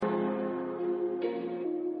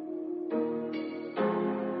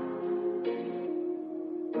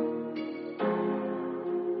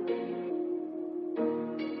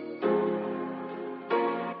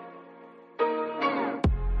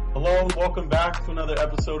welcome back to another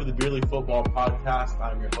episode of the Beerly Football Podcast.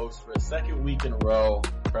 I'm your host for a second week in a row,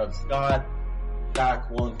 Trev Scott. Jack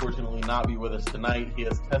will unfortunately not be with us tonight. He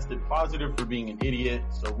has tested positive for being an idiot,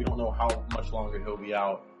 so we don't know how much longer he'll be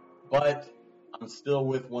out. But I'm still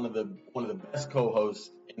with one of the best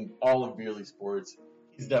co-hosts in all of Beerly sports.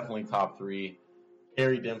 He's definitely top 3.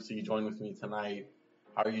 Kerry Dempsey joined with me tonight.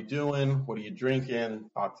 How are you doing? What are you drinking?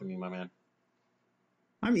 Talk to me, my man.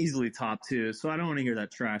 I'm easily top 2, so I don't want to hear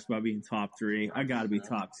that trash about being top 3. I got to be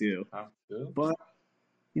top 2. Top 2? But,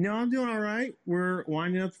 I'm doing all right. We're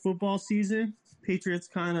winding up the football season. Patriots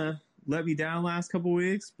kind of let me down last couple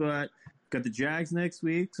weeks, but got the Jags next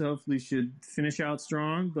week, so hopefully should finish out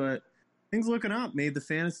strong. But things looking up. Made the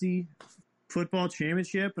fantasy football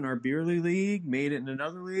championship in our Beerly League. Made it in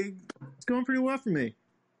another league. It's going pretty well for me.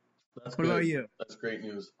 That's what good. About you? That's great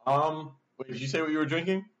news. Wait, did you say what you were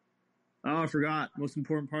drinking? Oh, I forgot. Most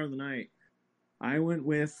important part of the night. I went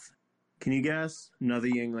with, can you guess? Another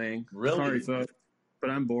Yingling. Really? Sorry, folks,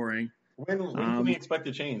 but I'm boring. When can we expect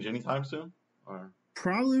a change? Anytime soon? Or?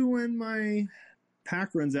 Probably when my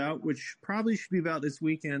pack runs out, which probably should be about this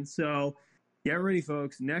weekend. So get ready,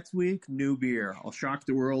 folks. Next week, new beer. I'll shock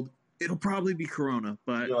the world. It'll probably be Corona,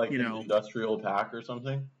 but, Like an industrial pack or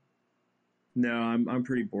something? No, I'm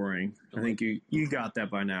pretty boring. I think you got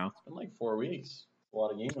that by now. It's been like 4 weeks. A lot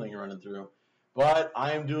of gambling running through. But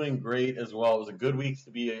I am doing great as well. It was a good week to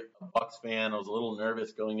be a Bucs fan. I was a little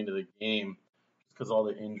nervous going into the game just because all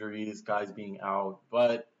the injuries, guys being out.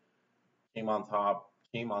 But came on top.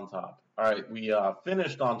 All right, we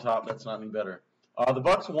finished on top. That's not any better. The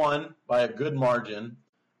Bucs won by a good margin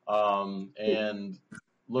and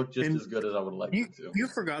looked just as good as I would like them to. You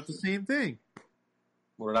forgot the same thing.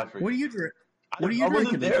 What did I forget? What do you drink? I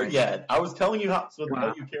wasn't there yet. I was telling you all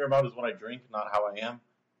you care about is what I drink, not how I am.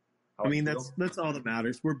 That's all that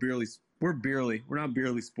matters. We're Beerly. We're not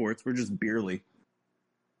Beerly sports. We're just Beerly.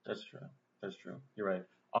 That's true. You're right.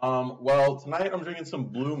 Well, tonight I'm drinking some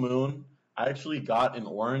Blue Moon. I actually got an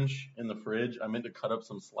orange in the fridge. I meant to cut up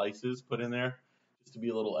some slices, put in there, just to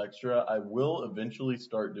be a little extra. I will eventually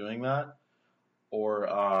start doing that, or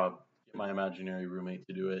get my imaginary roommate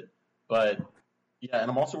to do it. But yeah,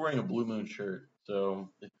 and I'm also wearing a Blue Moon shirt, so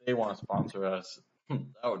if they want to sponsor us, that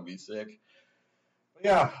would be sick. But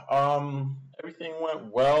yeah, everything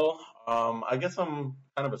went well. I guess I'm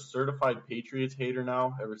kind of a certified Patriots hater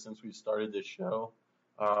now, ever since we started this show.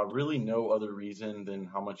 Really no other reason than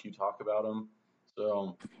how much you talk about them.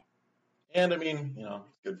 So, and I mean,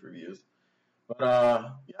 it's good for views.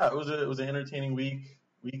 But yeah, it was an entertaining week.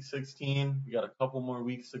 Week 16, we got a couple more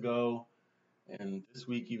weeks to go, and this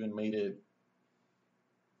week even made it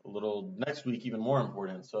next week even more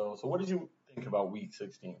important. So what did you think about week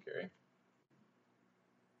 16, Kerry?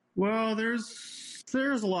 Well, there's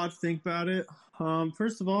a lot to think about it.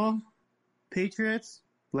 First of all, Patriots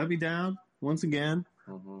let me down once again.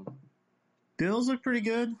 Mm-hmm. Bills look pretty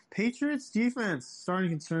good. Patriots defense starting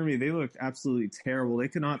to concern me. They looked absolutely terrible. They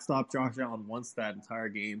could not stop Josh Allen once that entire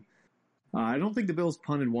game. I don't think the Bills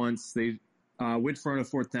punted once. They went for a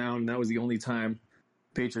 4th down, and that was the only time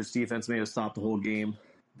Patriots defense made us stop the whole game.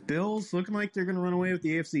 Bills looking like they're going to run away with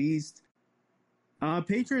the AFC East.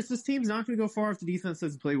 Patriots, this team's not going to go far if the defense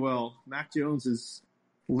doesn't play well. Mac Jones is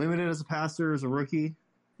limited as a passer, as a rookie,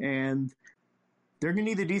 and they're going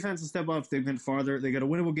to need the defense to step up if they've been farther. They got a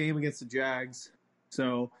winnable game against the Jags,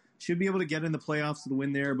 so should be able to get in the playoffs to the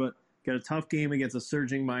win there, but got a tough game against a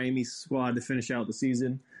surging Miami squad to finish out the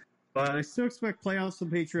season. But I still expect playoffs from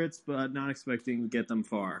Patriots, but not expecting to get them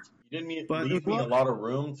far. You didn't leave me a lot of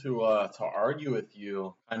room to argue with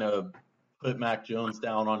you, kind of put Mac Jones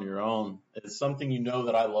down on your own. It's something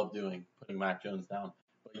that I love doing, putting Mac Jones down.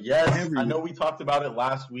 But yes, I know we talked about it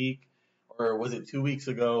last week, or was it 2 weeks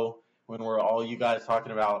ago, when we're all you guys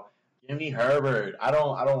talking about, give me Herbert. I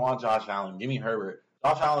don't want Josh Allen. Give me Herbert.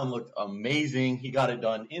 Josh Allen looked amazing. He got it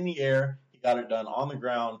done in the air. He got it done on the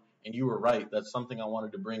ground. And you were right. That's something I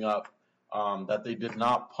wanted to bring up, that they did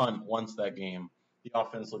not punt once that game. The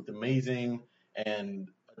offense looked amazing, and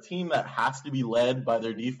a team that has to be led by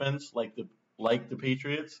their defense, like the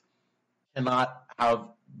Patriots, cannot have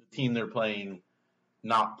the team they're playing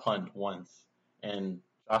not punt once. And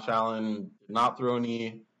Josh Allen did not throw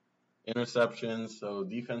any interceptions, so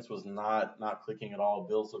defense was not clicking at all.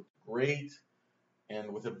 Bills looked great,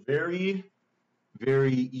 and with a very,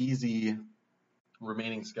 very easy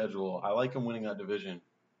remaining schedule, I like them winning that division.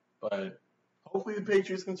 But hopefully the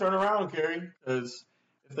Patriots can turn around, Kerry, because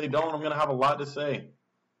if they don't, I'm going to have a lot to say.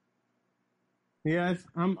 Yeah,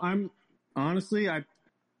 I'm honestly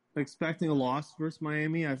expecting a loss versus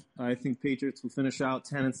Miami. I think Patriots will finish out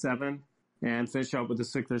 10-7 and finish out with the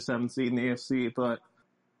 6th or 7th seed in the AFC. But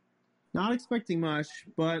Not expecting much,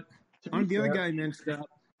 but on the other guy I mentioned,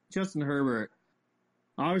 Justin Herbert.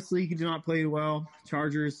 Obviously, he did not play well.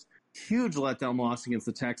 Chargers, huge letdown loss against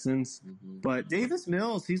the Texans. Mm-hmm. But Davis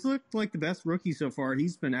Mills, he's looked like the best rookie so far.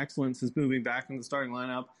 He's been excellent since moving back in the starting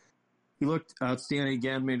lineup. He looked outstanding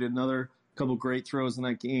again, made another couple great throws in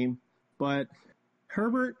that game. But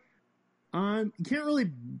Herbert, you can't really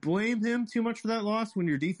blame him too much for that loss when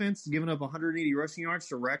your defense is giving up 180 rushing yards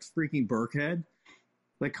to Rex freaking Burkhead.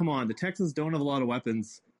 Like, come on, the Texans don't have a lot of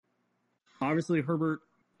weapons. Obviously, Herbert,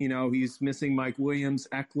 he's missing Mike Williams,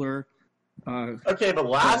 Eckler. Okay, but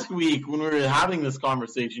last week when we were having this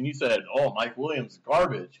conversation, you said, "Oh, Mike Williams is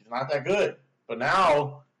garbage. He's not that good." But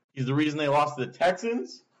now he's the reason they lost to the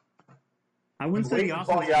Texans. I wouldn't say the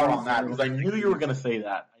call you out on that because I knew you were going to say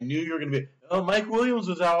that. I knew you were going to be, "Oh, Mike Williams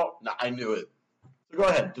was out." No, I knew it. So go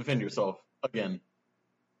ahead, defend yourself again.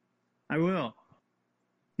 I will.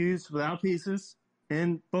 He was without pieces,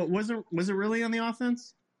 but was it really on the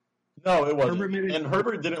offense? No, it wasn't.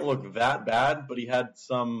 Herbert didn't look that bad, but he had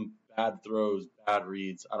some bad throws, bad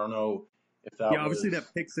reads. I don't know if that. Yeah, obviously that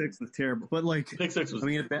pick six was terrible, but pick six was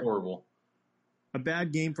horrible. A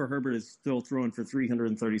bad game for Herbert is still throwing for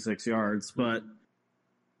 336 yards, but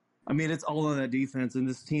it's all on that defense, and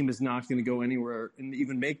this team is not going to go anywhere and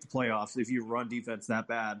even make the playoffs if you run defense that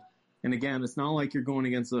bad. And again, it's not like you're going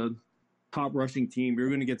against a top rushing team. You're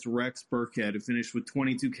going to get to Rex Burkhead, who finished with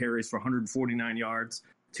 22 carries for 149 yards,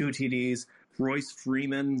 2 TDs. Royce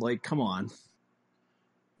Freeman, come on.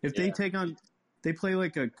 If they play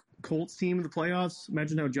like a Colts team in the playoffs,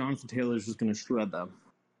 imagine how Jonathan Taylor is just going to shred them.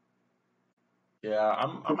 Yeah,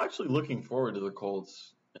 I'm actually looking forward to the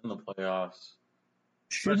Colts in the playoffs.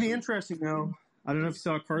 Should be interesting, though. I don't know if you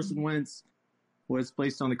saw Carson Wentz was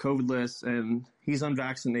placed on the COVID list, and he's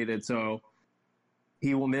unvaccinated, so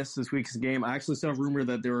he will miss this week's game. I actually saw a rumor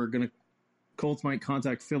that Colts might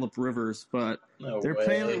contact Phillip Rivers, but they're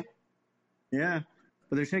playing. Yeah,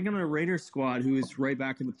 but they're taking on a Raiders squad who is right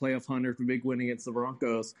back in the playoff hunt after a big win against the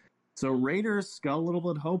Broncos. So Raiders got a little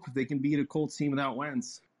bit of hope if they can beat a Colts team without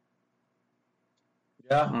Wentz.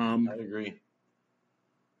 Yeah, I agree.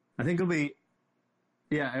 I think it'll be,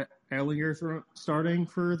 Ehlinger starting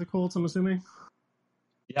for the Colts, I'm assuming.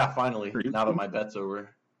 Yeah, finally, now that my bet's over.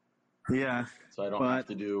 Yeah. So I don't have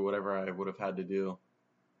to do whatever I would have had to do.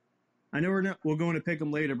 I know we'll go in to pick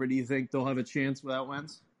them later, but do you think they'll have a chance without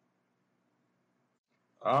Wentz?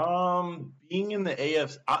 Being in the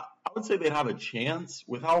AFC, I would say they'd have a chance.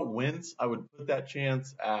 Without Wentz, I would put that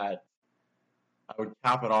chance I would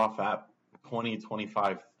cap it off at 20,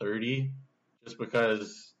 25, 30, just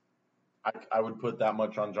because I would put that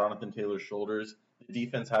much on Jonathan Taylor's shoulders. The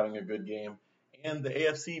defense having a good game, and the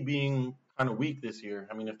AFC being kind of weak this year.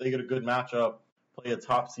 If they get a good matchup, play a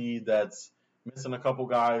top seed that's missing a couple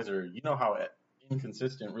guys, or how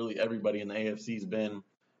inconsistent really everybody in the AFC's been,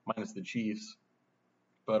 minus the Chiefs.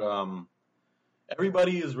 But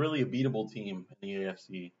everybody is really a beatable team in the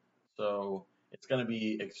AFC. So it's going to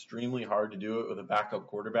be extremely hard to do it with a backup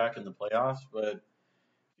quarterback in the playoffs. But if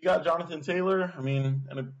you got Jonathan Taylor,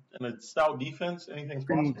 and a stout defense, anything's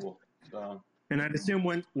possible. So. And I'd assume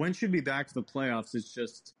when should be back to the playoffs. It's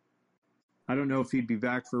just, I don't know if he'd be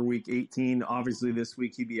back for week 18. Obviously, this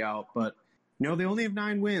week he'd be out. But, they only have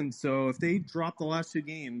 9 wins. So if they drop the last 2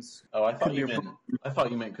 games. Oh, I thought you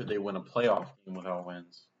meant could they win a playoff game without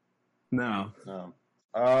wins? No.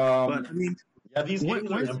 But, yeah, these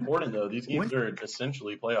games are important, though. These games are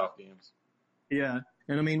essentially playoff games. Yeah.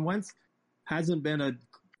 And, Wentz hasn't been a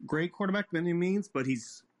great quarterback by any means, but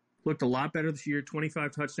he's looked a lot better this year.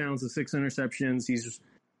 25 touchdowns and 6 interceptions. He's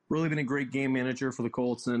really been a great game manager for the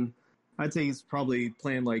Colts, and I'd say he's probably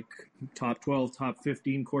playing like top 12, top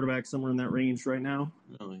 15 quarterback, somewhere in that range right now.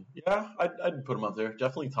 Really? Yeah, I'd put him up there.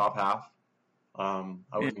 Definitely top half. I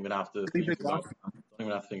wouldn't even have to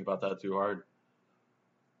think about that too hard.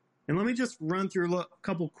 And let me just run through a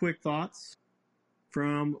couple quick thoughts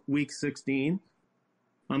from Week 16.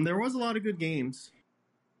 There was a lot of good games.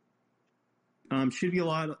 Should be a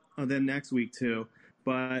lot of them next week too.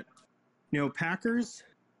 But, Packers,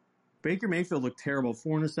 Baker Mayfield looked terrible.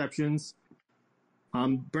 4 interceptions.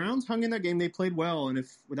 Browns hung in that game. They played well, and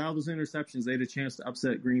if without those interceptions, they had a chance to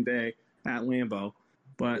upset Green Bay at Lambeau.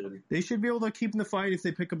 But they should be able to keep in the fight if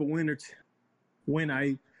they pick up a win or two.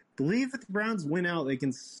 I believe if the Browns win out, they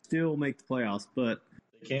can still make the playoffs. But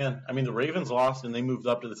they can. The Ravens lost, and they moved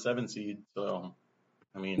up to the 7 seed. So,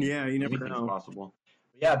 yeah, you never know. Possible.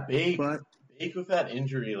 But yeah, Bake with that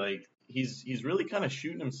injury, he's really kind of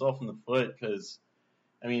shooting himself in the foot because,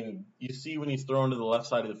 you see when he's throwing to the left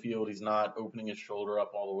side of the field, he's not opening his shoulder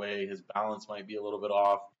up all the way. His balance might be a little bit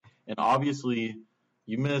off. And obviously,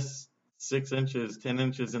 you miss 6 inches, 10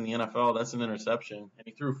 inches in the NFL. That's an interception, and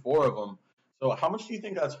he threw 4 of them. So how much do you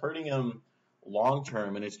think that's hurting him long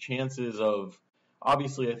term and his chances of?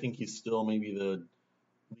 Obviously, I think he's still maybe the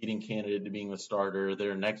leading candidate to being the starter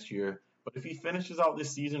there next year. But if he finishes out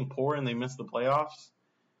this season poor and they miss the playoffs,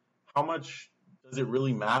 how much does it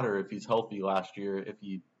really matter if he's healthy last year? If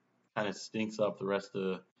he kind of stinks up the rest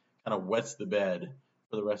of, kind of wets the bed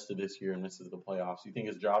for the rest of this year and misses the playoffs, you think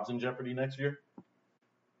his job's in jeopardy next year?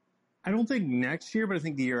 I don't think next year, but I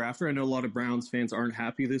think the year after. I know a lot of Browns fans aren't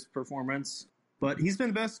happy with this performance, but he's been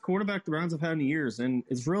the best quarterback the Browns have had in years, and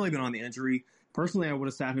it's really been on the injury. Personally, I would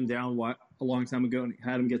have sat him down a long time ago and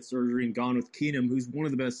had him get surgery and gone with Keenum, who's one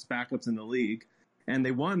of the best backups in the league, and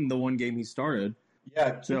they won the one game he started.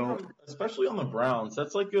 Yeah, Keenum, especially on the Browns,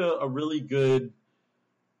 that's like a really good.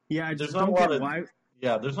 Yeah, I just don't get why.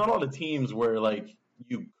 Yeah, there's not a lot of teams where like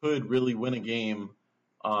you could really win a game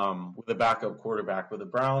with a backup quarterback. With the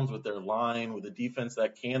Browns, with their line, with a defense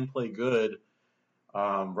that can play good,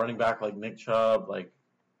 running back like Nick Chubb, like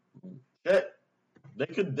shit,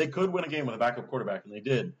 they could win a game with a backup quarterback, and they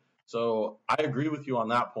did. So I agree with you on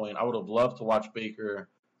that point. I would have loved to watch Baker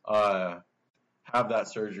have that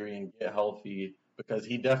surgery and get healthy because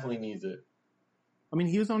he definitely needs it. I mean,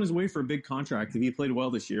 he was on his way for a big contract if he played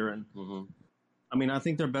well this year, and I mean, I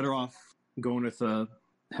think they're better off going with a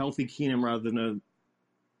healthy Keenum rather than a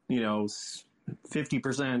 50%,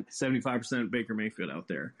 75% Baker Mayfield out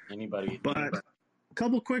there. But a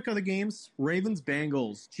couple quick other games.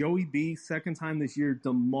 Ravens-Bengals. Joey B, second time this year,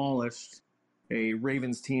 demolished a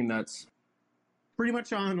Ravens team that's pretty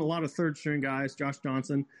much on a lot of third-string guys. Josh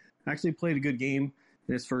Johnson actually played a good game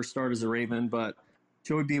in his first start as a Raven, but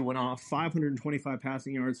Joey B went off 525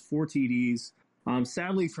 passing yards, 4 TDs.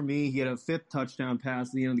 Sadly for me, he had a 5th touchdown pass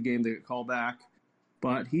at the end of the game that got called back.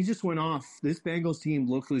 But he just went off. This Bengals team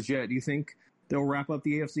looks legit. Do you think they'll wrap up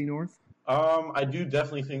the AFC North? I do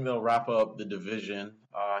definitely think they'll wrap up the division.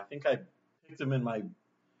 I think I picked them in my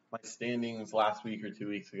standings last week or 2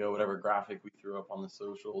 weeks ago, whatever graphic we threw up on the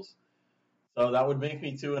socials. So that would make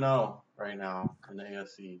me 2-0 right now in the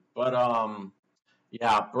AFC. But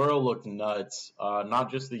yeah, Burrow looked nuts. Not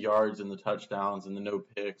just the yards and the touchdowns and the no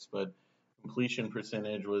picks, but completion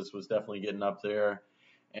percentage was definitely getting up there.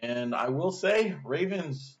 And I will say,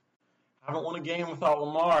 Ravens haven't won a game without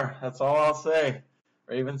Lamar. That's all I'll say.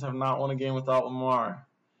 Ravens have not won a game without Lamar.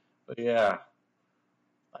 But yeah,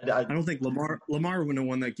 I don't think Lamar would have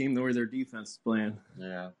won that game the way their defense is playing.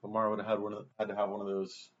 Yeah, Lamar would have had to have one of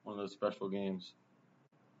those special games.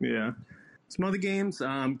 Yeah. Some other games.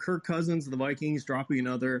 Kirk Cousins, the Vikings, dropping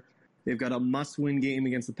another. They've got a must-win game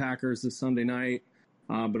against the Packers this Sunday night.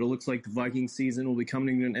 But it looks like the Vikings season will be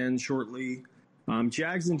coming to an end shortly.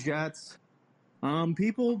 Jags and Jets.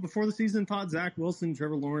 People before the season thought Zach Wilson and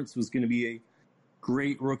Trevor Lawrence was going to be a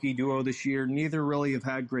great rookie duo this year. Neither really have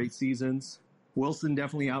had great seasons. Wilson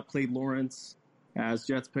definitely outplayed Lawrence as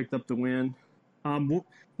Jets picked up the win. What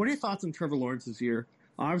are your thoughts on Trevor Lawrence this year?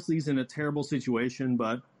 Obviously, he's in a terrible situation,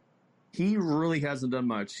 but he really hasn't done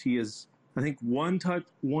much. He has, I think, won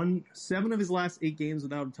 7 of his last 8 games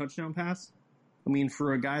without a touchdown pass. I mean,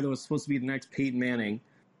 for a guy that was supposed to be the next Peyton Manning.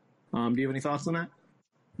 Do you have any thoughts on that?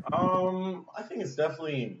 I think it's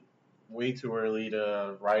definitely way too early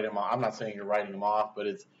to write him off. I'm not saying you're writing him off, but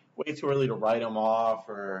it's way too early to write him off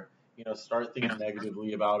or, start thinking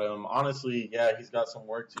negatively about him. Honestly, yeah, he's got some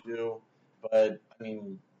work to do. But, I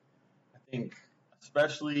mean, I think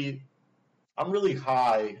especially I'm really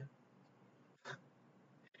high.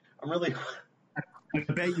 I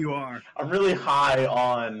bet you are. I'm really high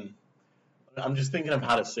on – I'm just thinking of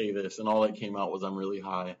how to say this, and all that came out was I'm really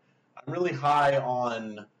high. I'm really high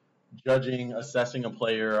on judging, assessing a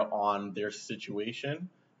player on their situation.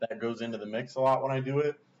 That goes into the mix a lot when I do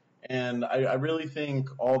it. And I really think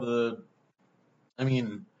the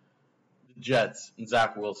Jets and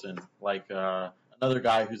Zach Wilson, like another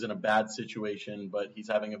guy who's in a bad situation, but he's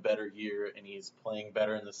having a better year and he's playing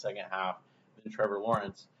better in the second half than Trevor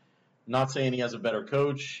Lawrence. I'm not saying he has a better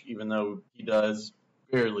coach, even though he does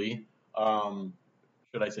barely.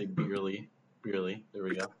 Should I say barely? Barely. There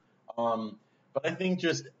we go. But I think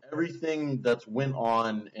just everything that's went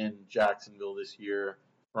on in Jacksonville this year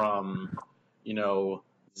from,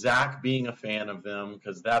 Zach being a fan of them,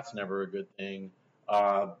 because that's never a good thing.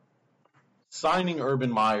 Signing Urban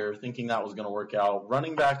Meyer, thinking that was going to work out.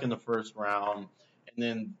 Running back in the first round. And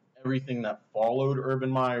then everything that followed Urban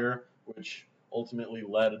Meyer, which ultimately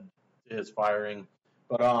led to his firing.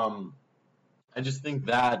 But I just think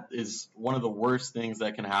that is one of the worst things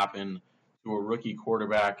that can happen to a rookie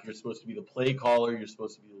quarterback. You're supposed to be the play caller. You're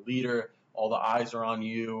supposed to be the leader. All the eyes are on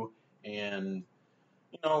you. And,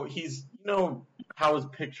 he's how his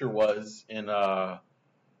picture was in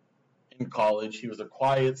college. He was a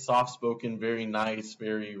quiet, soft-spoken, very nice,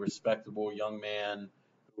 very respectable young man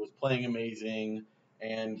who was playing amazing,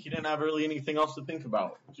 and he didn't have really anything else to think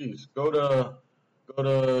about. Jeez, go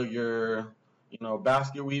to your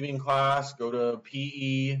basket weaving class, go to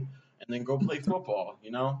PE, and then go play football.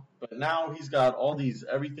 But now he's got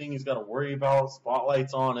everything he's got to worry about,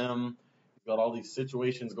 spotlights on him. He's got all these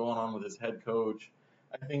situations going on with his head coach.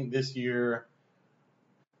 I think this year,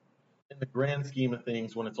 in the grand scheme of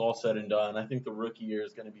things, when it's all said and done, I think the rookie year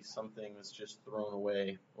is going to be something that's just thrown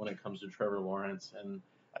away when it comes to Trevor Lawrence. And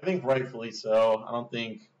I think rightfully so. I don't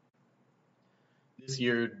think this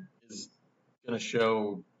year is going to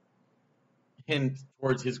show hint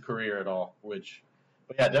towards his career at all, but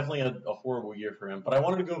yeah, definitely a horrible year for him. But I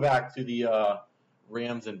wanted to go back to the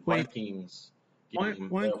Rams and Vikings game.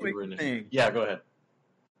 One quick thing. Yeah, go ahead.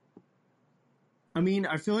 I mean,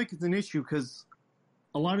 I feel like it's an issue because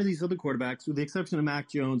a lot of these other quarterbacks, with the exception of Mac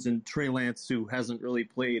Jones and Trey Lance, who hasn't really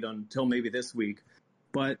played until maybe this week,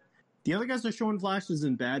 but the other guys are showing flashes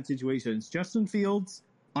in bad situations. Justin Fields,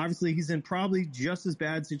 obviously, he's in probably just as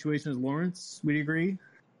bad situation as Lawrence. Would you agree?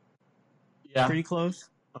 Yeah. Pretty close.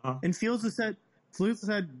 Uh-huh. And Fields has had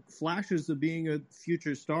flashes of being a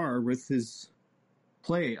future star with his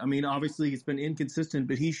play. I mean, obviously, he's been inconsistent,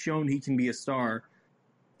 but he's shown he can be a star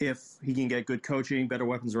if he can get good coaching, better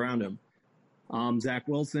weapons around him. Zach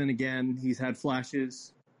Wilson, again, he's had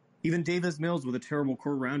flashes. Even Davis Mills with a terrible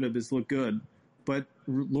core around him has looked good. But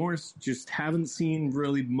Lawrence just haven't seen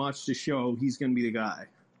really much to show he's going to be the guy.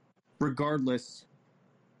 Regardless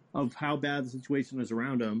of how bad the situation is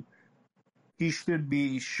around him, he should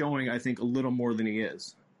be showing, I think, a little more than he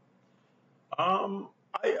is. I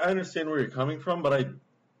understand where you're coming from, but let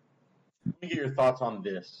me get your thoughts on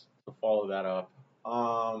this to follow that up.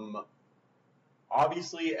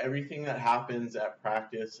 Obviously, everything that happens at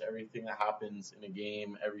practice, everything that happens in a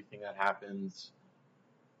game, everything that happens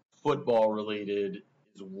football related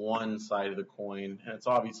is one side of the coin, and it's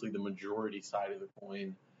obviously the majority side of the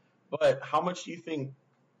coin. But how much do you think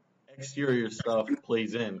exterior stuff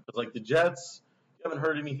plays in? Because like the Jets, you haven't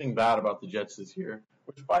heard anything bad about the Jets this year.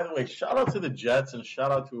 Which, by the way, shout out to the Jets and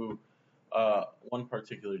shout out to one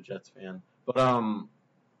particular Jets fan. But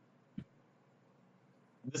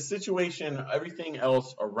the situation, everything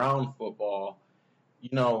else around football,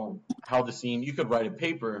 how the scene, you could write a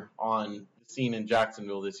paper on the scene in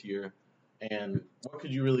Jacksonville this year. And what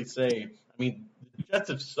could you really say? I mean, the Jets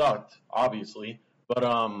have sucked, obviously, but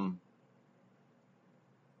how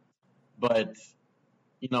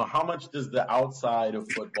much does the outside of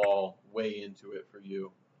football weigh into it for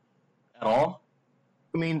you at all?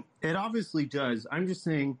 I mean, it obviously does. I'm just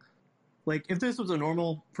saying, like, if this was a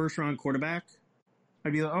normal first-round quarterback,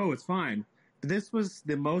 I'd be like, oh, it's fine. But this was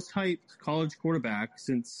the most hyped college quarterback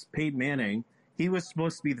since Peyton Manning. He was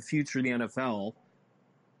supposed to be the future of the NFL.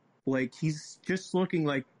 Like, he's just looking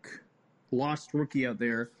like lost rookie out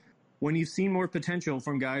there when you've seen more potential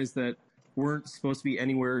from guys that weren't supposed to be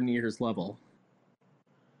anywhere near his level.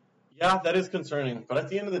 Yeah, that is concerning. But at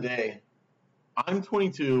the end of the day, I'm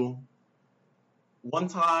 22. One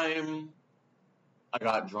time, I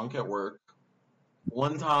got drunk at work.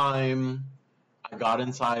 One time, I got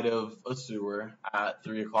inside of a sewer at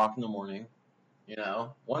 3 o'clock in the morning.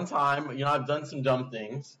 One time, I've done some dumb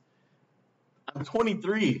things. I'm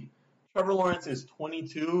 23. Trevor Lawrence is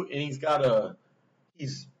 22, and he's got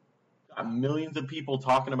millions of people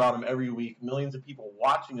talking about him every week, millions of people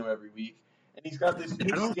watching him every week, and he's got this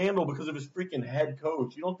huge scandal because of his freaking head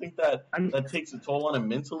coach. You don't think that takes a toll on him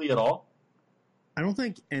mentally at all? I don't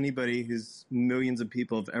think anybody who's millions of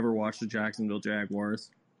people have ever watched the Jacksonville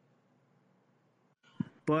Jaguars.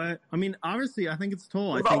 But, I mean, obviously, I think it's a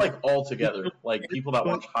toll. What about, all together? Like, people that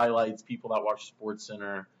watch highlights, people that watch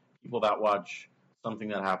SportsCenter, people that watch something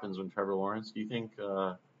that happens when Trevor Lawrence, do you think...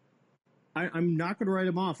 I'm not going to write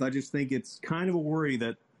him off. I just think it's kind of a worry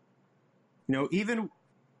that, even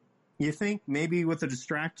you think maybe with the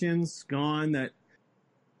distractions gone that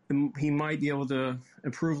he might be able to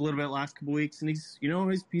improve a little bit last couple weeks. And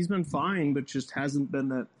he's been fine, but just hasn't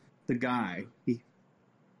been the guy.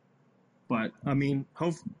 But, I mean,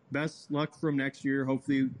 best luck for him next year.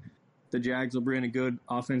 Hopefully the Jags will bring a good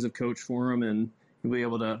offensive coach for him, and he'll be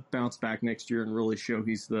able to bounce back next year and really show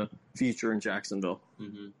he's the future in Jacksonville.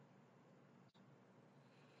 Mm-hmm.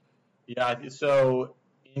 Yeah, so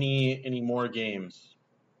any more games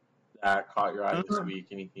that caught your eye this week?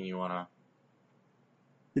 Anything you want to...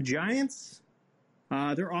 The Giants,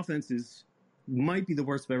 their offense might be the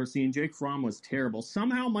worst I've ever seen. Jake Fromm was terrible.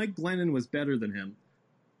 Somehow Mike Glennon was better than him.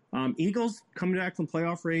 Eagles coming back from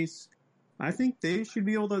playoff race. I think they should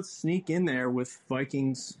be able to sneak in there with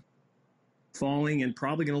Vikings falling and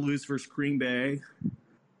probably going to lose versus Green Bay.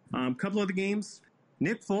 A couple other games.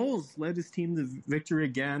 Nick Foles led his team to victory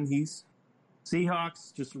again. He's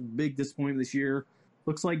Seahawks, just a big disappointment this year.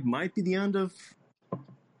 Looks like might be the end of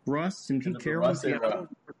Russ and Pete Carroll.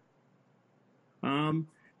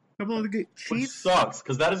 Couple other good Chiefs. Which sucks,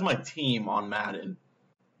 because that is my team on Madden.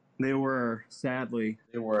 They were, sadly.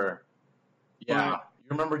 They were. Yeah.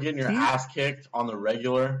 You remember getting your ass kicked on the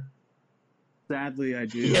regular? Sadly, I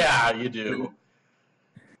do. Yeah, you do.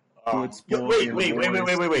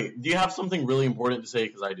 Wait. Do you have something really important to say?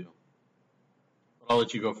 Because I do. But I'll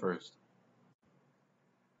let you go first.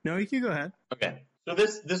 No, you can go ahead. Okay. So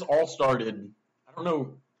this all started, I don't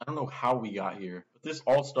know how we got here, but this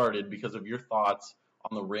all started because of your thoughts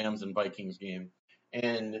on the Rams and Vikings game.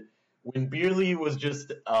 And when Beerly was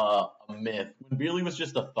just a myth, when Beerly was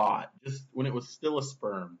just a thought, just when it was still a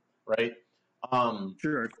sperm, right?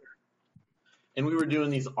 Sure. And we were doing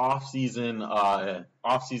these off-season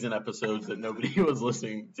episodes that nobody was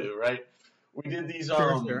listening to, right? We did these.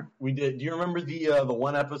 Sure. We did. Do you remember the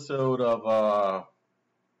one episode of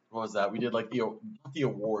what was that? We did like not the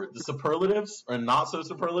award, the superlatives or not so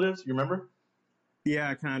superlatives. You remember?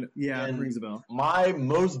 Yeah, kind of. Yeah, it rings a bell. My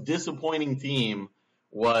most disappointing team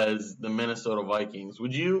was the Minnesota Vikings.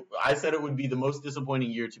 I said it would be the most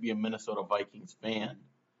disappointing year to be a Minnesota Vikings fan.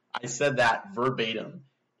 I said that verbatim.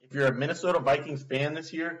 If you're a Minnesota Vikings fan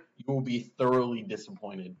this year, you will be thoroughly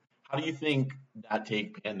disappointed. How do you think that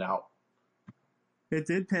take panned out? It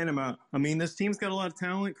did pan him out. I mean, this team's got a lot of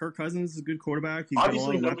talent. Kirk Cousins is a good quarterback. He's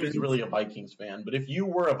Obviously, got a lot of nobody's weapons. really a Vikings fan, but if you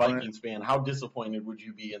were a Vikings fan, how disappointed would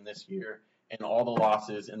you be in this year and all the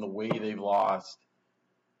losses and the way they've lost?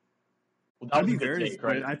 Well, I'd be very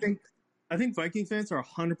disappointed. Right? I think Viking fans are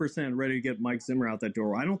 100% ready to get Mike Zimmer out that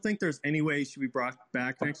door. I don't think there's any way he should be brought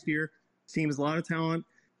back next year. This team has a lot of talent.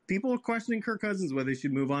 People are questioning Kirk Cousins whether they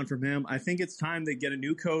should move on from him. I think it's time they get a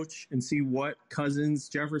new coach and see what Cousins,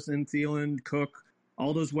 Jefferson, Thielen, Cook,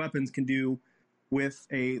 all those weapons can do with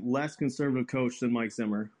a less conservative coach than Mike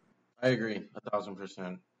Zimmer. I agree,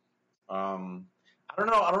 1,000%. I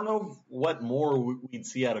don't know what more we'd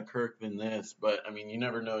see out of Kirk than this, but I mean, you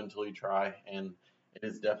never know until you try, and it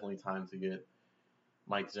is definitely time to get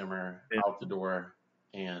Mike Zimmer out the door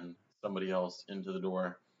and somebody else into the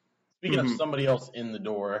door. Speaking of somebody else in the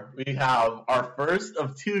door, we have our first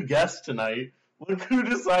of two guests tonight. Look who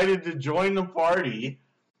decided to join the party.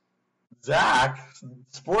 Zach,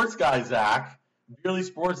 sports guy Zach. Beerly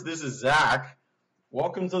Sports, this is Zach.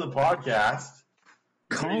 Welcome to the podcast.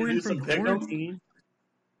 Calling from quarantine.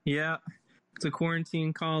 Yeah, it's a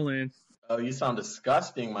quarantine call-in. Oh, you sound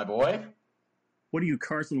disgusting, my boy. What are you,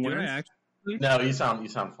 Carson Wentz? No, you sound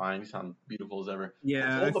fine. You sound beautiful as ever.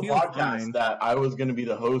 Yeah, I told the podcast that I was going to be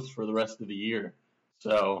the host for the rest of the year.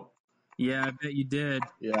 So. Yeah, I bet you did.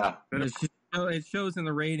 Yeah. It shows in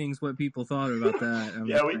the ratings what people thought about that.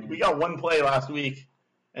 Yeah, we got one play last week,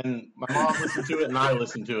 and my mom listened to it, and I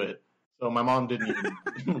listened to it. So my mom didn't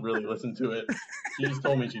even really listen to it. She just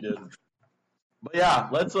told me she did. But yeah,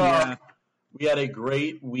 let's. We had a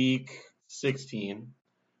great week 16.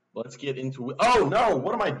 Let's get into it. Oh no,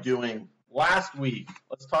 what am I doing? Last week.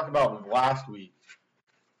 Let's talk about last week.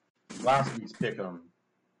 Last week's pick'em.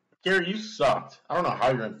 Gary, you sucked. I don't know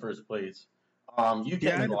how you're in first place. You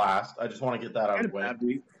came in last. I just want to get that out of the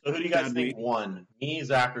way. So who do you guys think won? Me,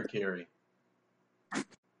 Zach, or Kerry?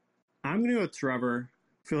 I'm gonna go with Trevor.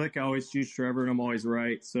 I feel like I always choose Trevor, and I'm always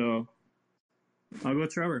right. So I'll go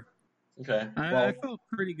with Trevor. Okay. I felt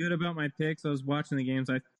pretty good about my picks. I was watching the games.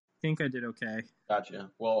 I think I did okay.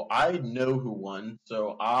 Gotcha. Well, I know who won,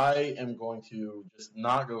 so I am going to just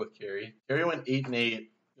not go with Kerry. Kerry went 8-8.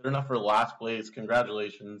 Good enough for last place.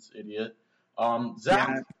 Congratulations, idiot.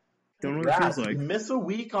 Zach, don't know what it feels like. You miss a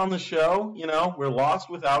week on the show. You know, we're lost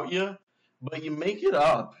without you, but you make it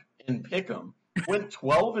up and pick them. Went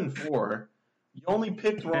 12-4. You only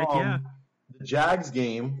picked wrong the Jags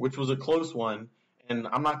game, which was a close one, and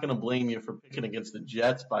I'm not going to blame you for picking against the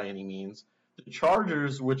Jets by any means. The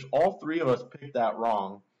Chargers, which all three of us picked that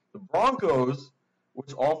wrong. The Broncos,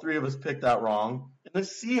 which all three of us picked that wrong. And the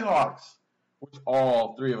Seahawks, which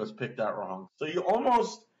all three of us picked that wrong. So you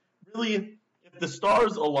almost really, if the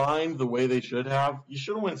stars aligned the way they should have, you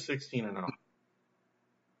should have went 16-0.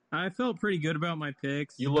 I felt pretty good about my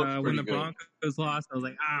picks. You looked pretty when the good. Broncos lost, I was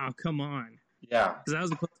like, come on. Yeah. Because that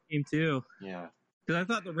was a close game, too. Yeah. Because I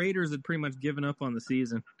thought the Raiders had pretty much given up on the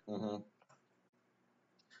season. Mm-hmm.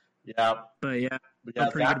 Yeah. But yeah,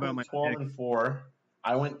 Zach pretty good about my 12-4.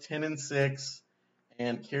 I went 10-6,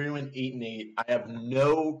 and Kerry went 8-8. I have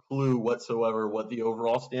no clue whatsoever what the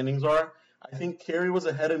overall standings are. I think Kerry was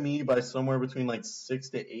ahead of me by somewhere between like 6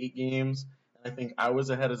 to 8 games, and I think I was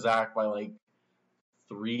ahead of Zach by like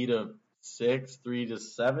 3 to 6, 3 to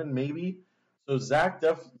 7, maybe. So Zach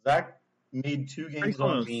made 2 games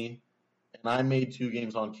on me, and I made 2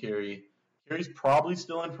 games on Kerry. Kerry's probably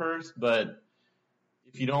still in first, but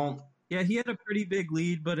if you don't... Yeah, he had a pretty big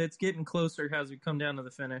lead, but it's getting closer as we come down to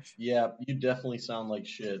the finish. Yeah, you definitely sound like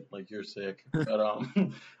shit, like you're sick. But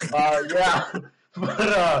yeah,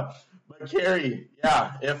 but Kerry,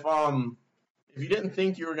 yeah, if you didn't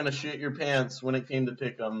think you were gonna shit your pants when it came to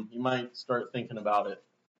pick 'em, you might start thinking about it.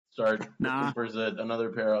 Start looking for another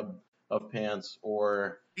pair of pants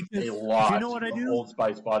or a lot of Old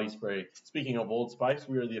Spice body spray. Speaking of Old Spice,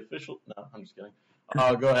 we are the official. No, I'm just kidding.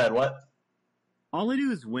 Go ahead. What? All I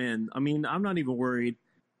do is win. I mean, I'm not even worried.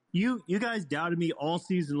 You guys doubted me all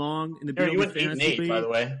season long in the Beerly Fantasy League. By the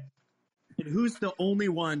way. And who's the only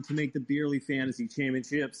one to make the Beerly Fantasy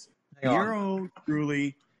Championships? Your own,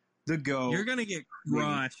 truly, the GOAT. You're going to get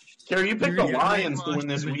crushed. Kerry, you picked the Lions to win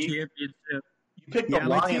this week. You picked the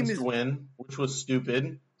Lions to win, which was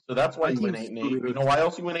stupid. So that's why you went 8-8. You know why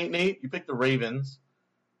else you went 8-8? You picked the Ravens.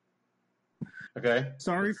 Okay.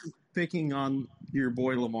 Sorry for picking on your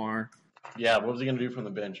boy Lamar. Yeah, what was he going to do from the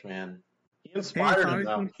bench, man? He inspired him,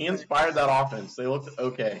 though. He inspired that offense. They looked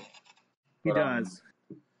okay. He does.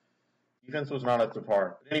 Defense was not up to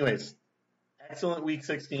par. But anyways, excellent Week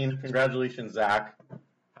 16. Congratulations, Zach.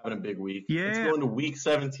 Having a big week. Yeah. Let's go into Week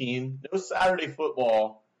 17. No Saturday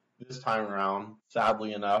football this time around,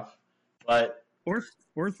 sadly enough. But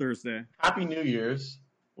or Thursday. Happy New Year's,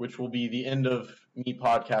 which will be the end of me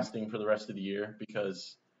podcasting for the rest of the year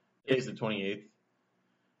because today's the 28th.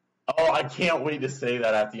 Oh, I can't wait to say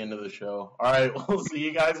that at the end of the show. All right, we'll see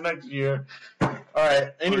you guys next year. All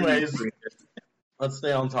right, anyways, let's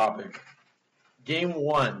stay on topic. Game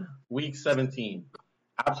 1, Week 17.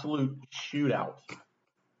 Absolute shootout.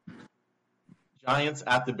 Giants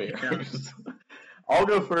at the Bears. I'll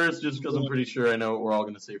go first just because I'm pretty sure I know what we're all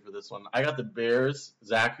going to say for this one. I got the Bears.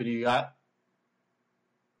 Zach, who do you got?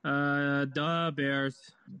 The Bears.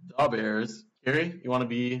 The Bears. Kerry, you want to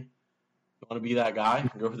be that guy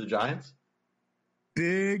and go for the Giants?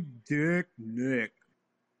 Big Dick Nick.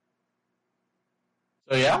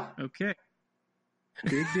 So, yeah? Okay.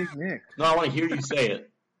 Big Dick Nick. No, I want to hear you say it.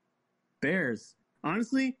 Bears.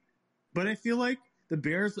 Honestly, but I feel like the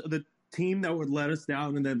Bears are the team that would let us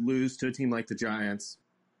down and then lose to a team like the Giants.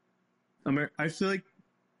 I feel like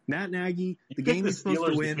Matt Nagy, the game he's supposed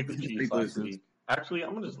to win, he loses. Actually,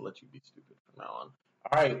 I'm going to just let you be stupid from now on.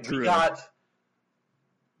 All right, we got...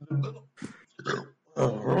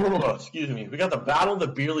 excuse me. We got the Battle of the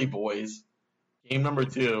Beerly Boys, game number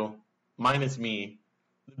 2, minus me.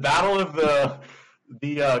 The battle of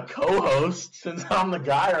the co-host, since I'm the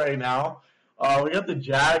guy right now. We got the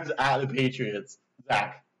Jags at the Patriots.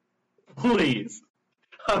 Zach, please.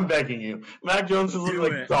 I'm begging you. Mac Jones has looked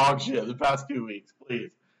like dog shit the past 2 weeks.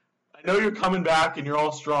 Please. I know you're coming back and you're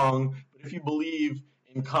all strong, but if you believe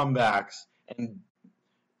in comebacks and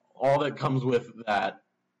all that comes with that,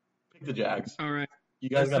 pick the Jags. All right. You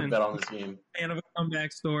guys got to bet on this game. Fan of a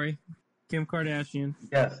comeback story. Kim Kardashian.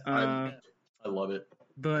 Yes. I love it.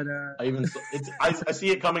 But I see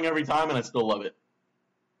it coming every time and I still love it.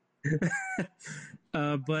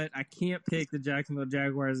 But I can't pick the Jacksonville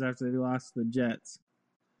Jaguars after they lost to the Jets.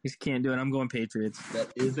 Just can't do it. I'm going Patriots.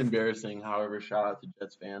 That is embarrassing. However, shout out to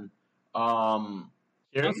Jets fan.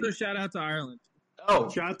 Also, shout out to Ireland. Oh,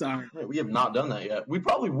 shout out to Ireland. We have not done that yet. We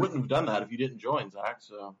probably wouldn't have done that if you didn't join, Zach.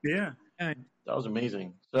 So yeah, that was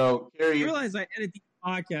amazing. So, Kerry, you realize I edit the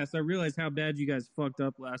podcast. I realized how bad you guys fucked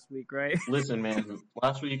up last week, right? Listen, man,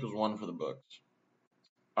 last week was one for the books.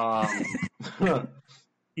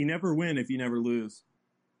 You never win if you never lose.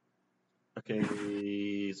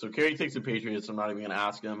 Okay, so Kerry takes the Patriots. I'm not even going to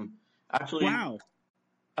ask him. Actually,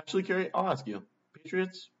 Kerry, I'll ask you.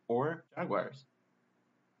 Patriots or Jaguars?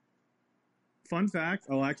 Fun fact,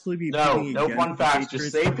 I'll actually be no fun facts.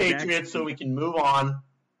 Just say Patriots so we can move on.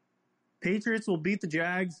 Patriots will beat the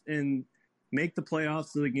Jags and make the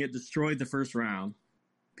playoffs so they can get destroyed the first round.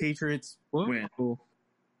 Patriots win. Cool.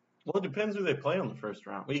 Well, it depends who they play on the first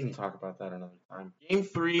round. We can talk about that another time. Game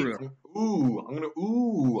 3. I'm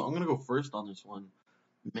gonna go first on this one.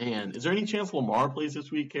 Man, is there any chance Lamar plays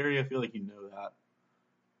this week, Kerry? I feel like you know that.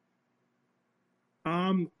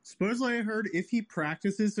 Supposedly I heard if he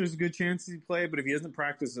practices, there's a good chance he'd play, but if he doesn't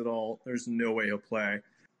practice at all, there's no way he'll play.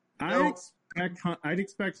 I'd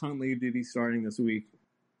expect Huntley to be starting this week.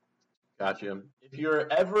 Gotcha. If you're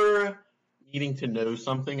ever needing to know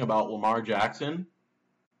something about Lamar Jackson,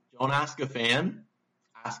 don't ask a fan,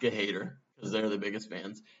 ask a hater. because they're the biggest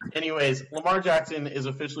fans. Anyways, Lamar Jackson is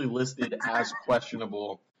officially listed as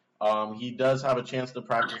questionable. He does have a chance to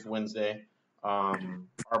practice Wednesday.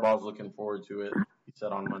 Harbaugh's looking forward to it, he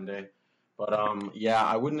said on Monday. But, yeah,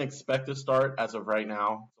 I wouldn't expect to start as of right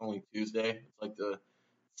now. It's only Tuesday. It's like the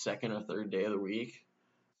second or third day of the week.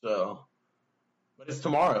 So, but it's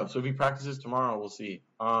tomorrow. So if he practices tomorrow, we'll see.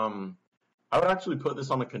 I would actually put this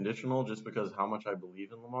on a conditional just because how much I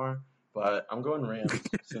believe in Lamar. But I'm going Rams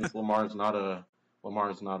since Lamar's not an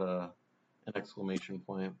exclamation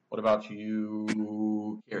point. What about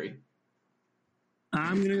you, Kerry?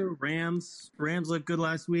 I'm gonna go Rams. Rams looked good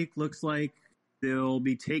last week. Looks like they'll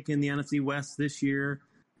be taking the NFC West this year,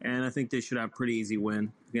 and I think they should have a pretty easy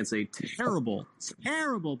win against a terrible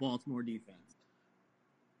Baltimore defense.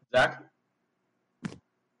 Zach?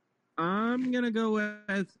 I'm gonna go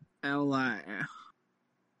with LA.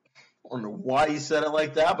 I don't know why you said it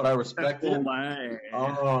like that, but I respect it.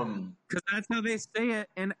 Because that's how they say it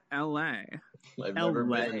in LA. I've never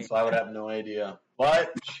been, so I would have no idea.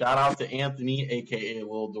 But shout out to Anthony, a.k.a.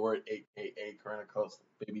 Lil Dort, a.k.a. Corona Coast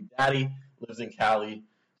Baby Daddy, lives in Cali.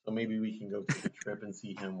 So maybe we can go take a trip and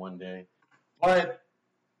see him one day. But,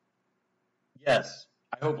 yes,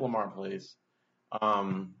 I hope Lamar plays.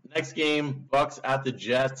 Next game, Bucks at the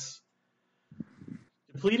Jets.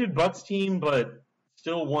 Depleted Bucks team, but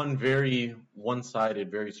still won very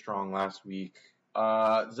one-sided, very strong last week.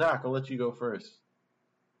 Zach, I'll let you go first.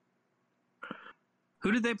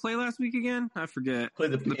 Who did they play last week again? I forget.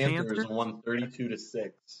 Played the Panthers and won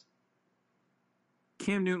 32-6.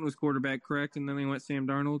 Cam Newton was quarterback, correct? And then they went Sam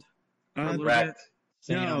Darnold? Correct.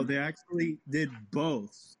 No, they actually did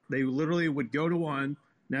both. They literally would go to one,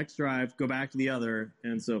 next drive, go back to the other,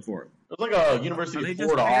 and so forth. It was like a University of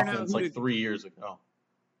Florida offense like 3 years ago.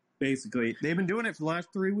 Basically. They've been doing it for the last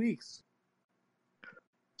 3 weeks.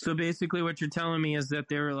 So basically what you're telling me is that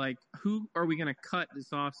they were like, who are we going to cut this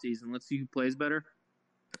offseason? Let's see who plays better?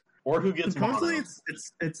 Or who gets Supposedly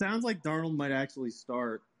it sounds like Darnold might actually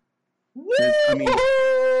start. I mean,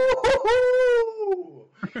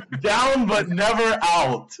 down but never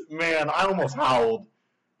out. Man, I almost howled.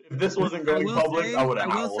 If this wasn't going public, I would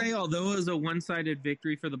have howled. I will say, although it was a one-sided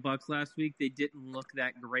victory for the Bucs last week, they didn't look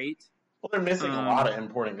that great. Well, they're missing a lot of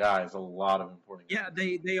important guys. Yeah,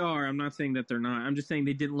 they are. I'm not saying that they're not. I'm just saying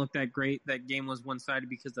they didn't look that great. That game was one-sided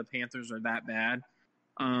because the Panthers are that bad.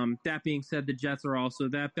 That being said, the Jets are also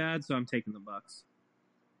that bad, so I'm taking the Bucs.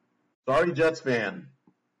 Sorry, Jets fan.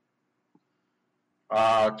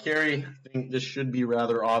 Kerry, I think this should be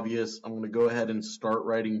rather obvious. I'm going to go ahead and start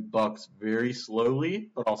writing Bucks very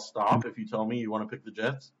slowly, but I'll stop if you tell me you want to pick the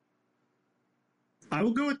Jets. I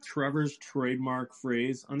will go with Trevor's trademark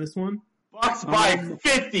phrase on this one. Bucks by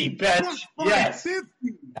 50, bitch. Yes, 50.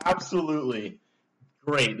 Absolutely.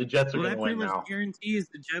 Great. The Jets are going to win now. That guarantees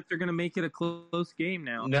the Jets are going to make it a close game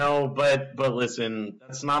now. No, but listen,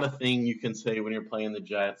 that's not a thing you can say when you're playing the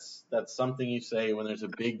Jets. That's something you say when there's a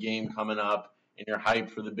big game coming up and you're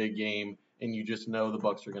hyped for the big game and you just know the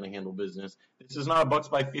Bucks are going to handle business. This is not a Bucks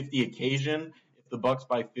by 50 occasion. If the Bucks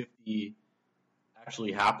by 50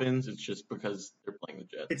 actually happens, it's just because they're playing the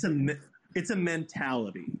Jets. It's a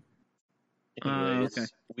mentality. Anyways, okay.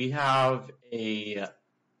 We have a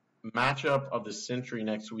matchup of the century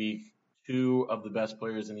next week. Two of the best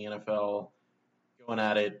players in the NFL going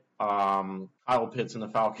at it. Kyle Pitts and the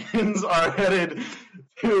Falcons are headed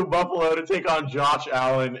to Buffalo to take on Josh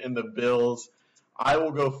Allen and the Bills. I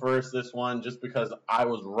will go first this one just because I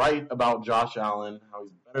was right about Josh Allen, how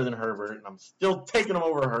he's better than Herbert, and I'm still taking him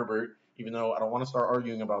over Herbert, even though I don't want to start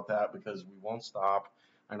arguing about that because we won't stop.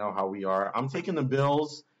 I know how we are. I'm taking the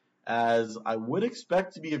Bills as I would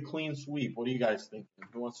expect to be a clean sweep. What do you guys think?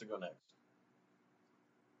 Who wants to go next?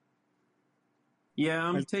 Yeah,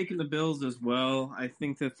 I'm taking the Bills as well. I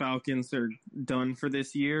think the Falcons are done for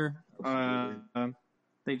this year.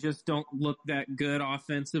 They just don't look that good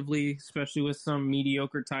offensively, especially with some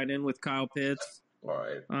mediocre tight end with Kyle Pitts. All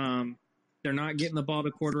right. They're not getting the ball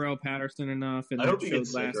to Cordarrelle Patterson enough, and I hope that he showed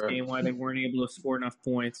gets last sicker. game why they weren't able to score enough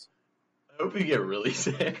points. I hope you get really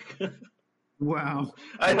sick. Wow.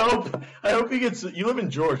 I hope he gets. You live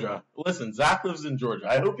in Georgia. Listen, Zach lives in Georgia.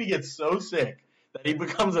 I hope he gets so sick that he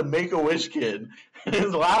becomes a Make-A-Wish kid. And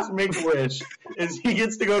his last Make-A-Wish is he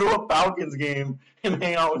gets to go to a Falcons game and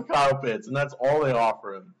hang out with Kyle Pitts, and that's all they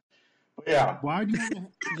offer him. But yeah. Why would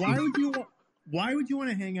you want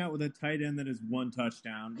to hang out with a tight end that has one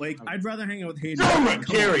touchdown? Like, I'd rather hang out with Hayden.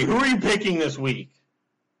 Kerry, who are you picking this week?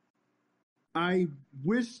 I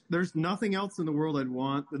wish there's nothing else in the world I'd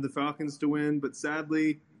want than the Falcons to win, but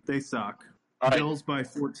sadly, they suck. All right. Bills by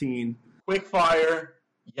 14. Quick fire,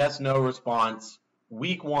 yes, no response.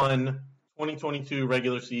 Week 1, 2022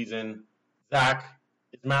 regular season. Zach,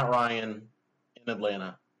 is Matt Ryan in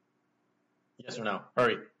Atlanta? Yes or no?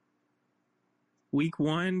 Hurry. Week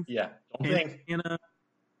 1. Yeah. Don't think. Atlanta,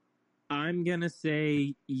 I'm going to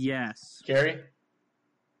say yes. Kerry?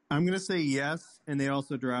 I'm going to say yes, and they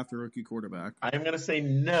also draft a rookie quarterback. I am going to say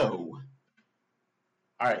no.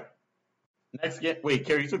 All right. Next game. Wait,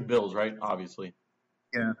 Kerry, you took Bills, right? Obviously.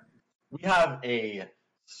 Yeah. We have a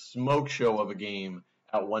smoke show of a game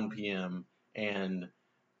at 1 p.m., and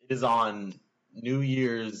it is on New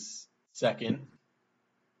Year's 2nd.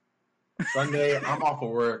 Sunday, I'm off of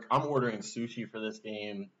work. I'm ordering sushi for this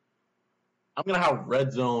game. I'm going to have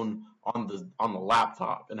Red Zone on the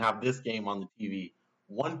laptop and have this game on the TV.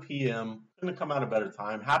 1 p.m. Couldn't come out a better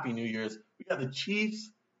time. Happy New Year's. We got the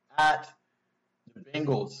Chiefs at the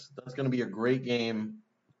Bengals. That's going to be a great game.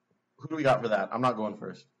 Who do we got for that? I'm not going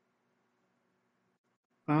first.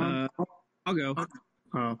 I'll go.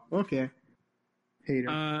 Oh, okay.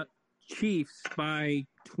 Hater. Chiefs by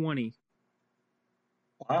 20.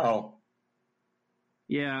 Wow.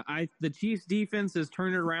 Yeah, the Chiefs defense has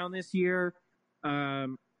turned it around this year.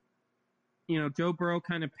 Joe Burrow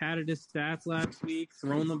kind of padded his stats last week,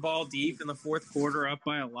 throwing the ball deep in the fourth quarter, up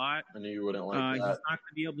by a lot. I knew you wouldn't like that. He's not going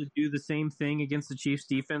to be able to do the same thing against the Chiefs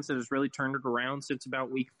defense that has really turned it around since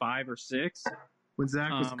about week 5 or 6. When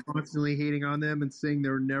Zach was constantly hating on them and saying they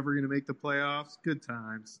were never going to make the playoffs, good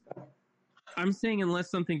times. I'm saying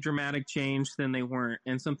unless something dramatic changed, then they weren't.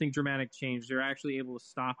 And something dramatic changed. They're actually able to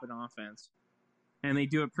stop an offense. And they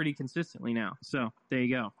do it pretty consistently now. So, there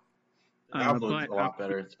you go. The outlook's a lot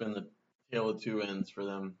better. It's been the tale of two ends for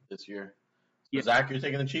them this year. So yep. Zach, you're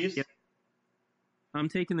taking the Chiefs? Yep. I'm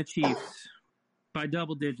taking the Chiefs by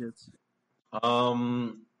double digits. I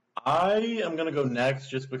am going to go next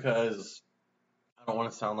just because I don't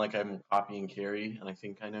want to sound like I'm copying Kerry, and I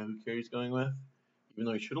think I know who Kerry's going with, even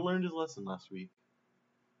though he should have learned his lesson last week.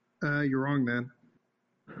 You're wrong, man.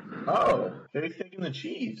 Oh, Kerry's taking the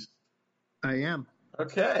Chiefs. I am.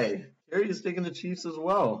 Okay. Kerry is taking the Chiefs as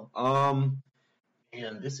well.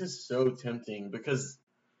 Man, this is so tempting because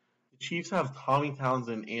the Chiefs have Tommy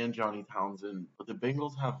Townsend and Johnny Townsend, but the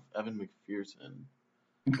Bengals have Evan McPherson.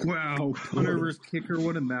 Wow. Punter versus kicker,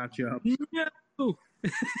 what a matchup. No.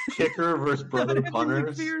 Kicker versus brother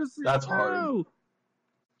punters? That's hard.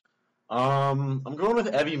 I'm going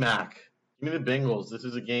with Evie Mack. Give me the Bengals. This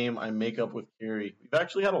is a game I make up with Kerry. We've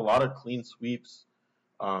actually had a lot of clean sweeps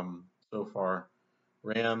so far.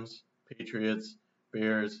 Rams, Patriots,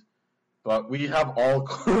 Bears. But we have all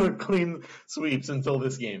clean sweeps until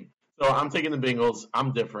this game. So I'm taking the Bengals.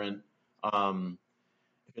 I'm different.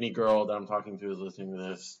 If any girl that I'm talking to is listening to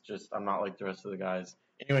this, I'm not like the rest of the guys.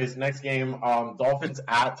 Anyways, next game, Dolphins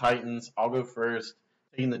at Titans. I'll go first.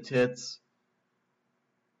 Taking the Tits.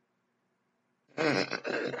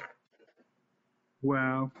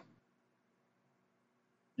 Wow.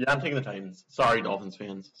 Yeah, I'm taking the Titans. Sorry, Dolphins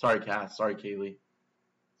fans. Sorry, Cass. Sorry, Kaylee.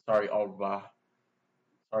 Sorry, Ogba.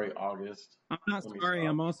 Sorry, August. I'm not sorry.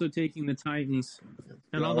 I'm also taking the Titans.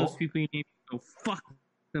 And all those people you need to go fuck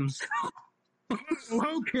themselves.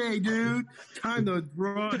 Okay, dude. Time to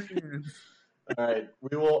draw hands. All right.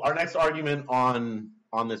 Our next argument on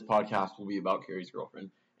this podcast will be about Kerry's girlfriend.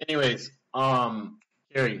 Anyways,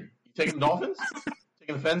 Kerry, you taking the Dolphins?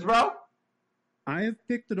 Taking the Fens, bro? I have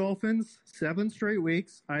picked the Dolphins 7 straight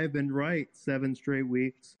weeks. I have been right 7 straight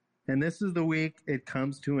weeks. And this is the week it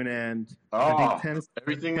comes to an end. Oh,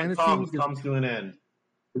 everything that comes to an end.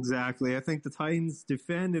 Exactly. I think the Titans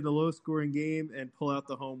defend in a low-scoring game and pull out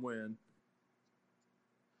the home win.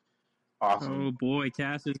 Awesome. Oh, boy.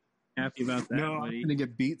 Cass is happy about that. No, I'm going to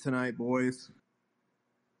get beat tonight, boys.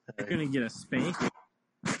 You're going to get a spank.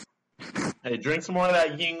 Hey, drink some more of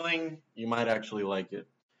that Yingling. You might actually like it.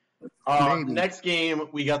 Next game,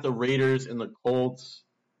 we got the Raiders and the Colts.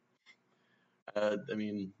 I'd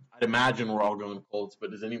imagine we're all going Colts,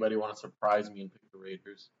 but does anybody want to surprise me and pick the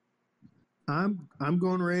Raiders? I'm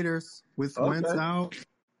going Raiders with Wentz out.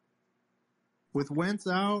 With Wentz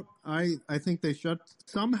out, I think they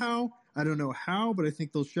somehow. I don't know how, but I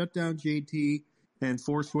think they'll shut down JT and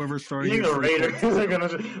force whoever's starting. The Raiders are gonna.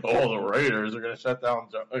 The Raiders are gonna shut down.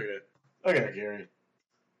 Okay, Gary.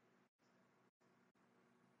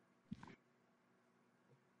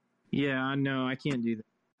 Yeah, no, I can't do that.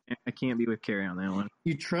 I can't be with Kerry on that one.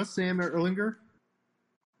 You trust Sam Ehlinger?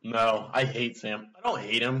 No, I hate Sam. I don't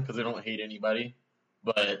hate him because I don't hate anybody,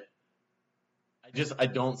 but I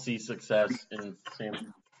don't see success in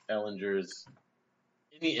Sam Ehlinger's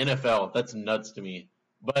in the NFL. That's nuts to me.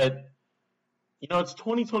 But it's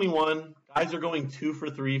 2021. Guys are going 2 for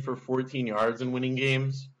 3 for 14 yards and winning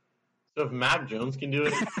games. So if Mac Jones can do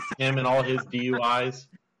it, him and all his DUIs,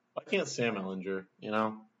 why can't Sam Ehlinger?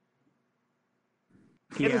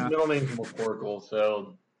 And his middle name's McCorkle,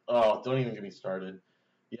 so don't even get me started.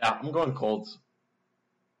 Yeah, I'm going Colts.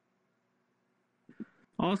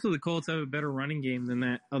 Also, the Colts have a better running game than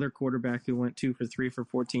that other quarterback who went 2 for 3 for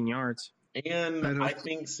 14 yards. And I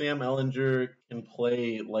think Sam Ehlinger can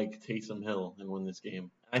play like Taysom Hill and win this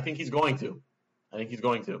game. I think he's going to. Has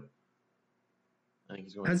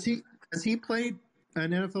he played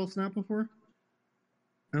an NFL snap before?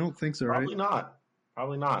 I don't think so, Probably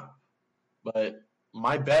not. But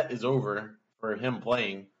my bet is over for him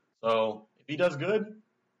playing. So if he does good,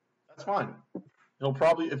 that's fine. He'll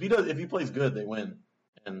probably if he plays good, they win.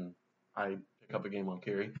 And I pick up a game on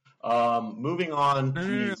Kerry. Moving on,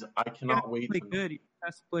 I cannot wait. Play good. He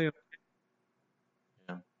has to play.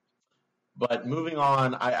 Yeah. But moving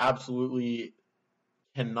on, I absolutely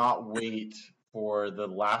cannot wait for the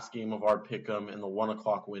last game of our pick'em in the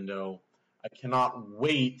 1:00 window. I cannot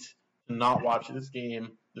wait to not watch this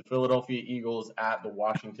game. The Philadelphia Eagles at the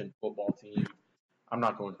Washington football team. I'm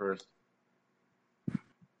not going first.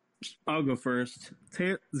 I'll go first.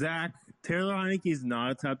 Zach, Taylor Heinicke is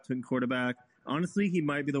not a top 10 quarterback. Honestly, he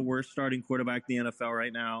might be the worst starting quarterback in the NFL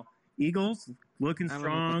right now. Eagles looking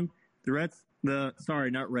strong.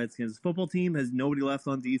 Not Redskins. The football team has nobody left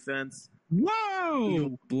on defense.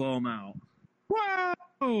 Whoa! Blow them out.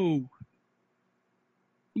 Whoa!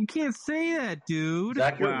 You can't say that, dude.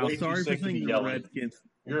 Zach, you're way too sick to be yelling. Redskins.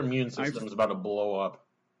 Your immune system is about to blow up.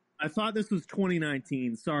 I thought this was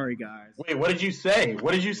 2019. Sorry, guys. Wait, what did you say?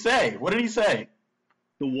 What did he say?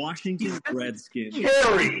 The Washington Redskins.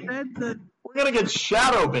 Kerry! We're going to get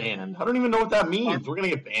shadow banned. I don't even know what that means. We're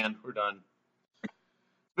going to get banned. We're done. It's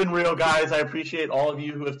been real, guys. I appreciate all of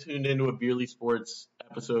you who have tuned into a Beerly Sports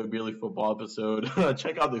episode, Beerly Football episode.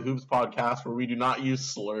 Check out the Hoops podcast where we do not use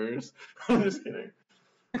slurs. I'm just kidding.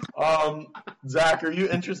 Zach, are you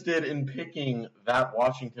interested in picking that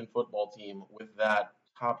Washington football team with that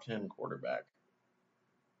top 10 quarterback?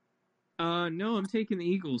 No, I'm taking the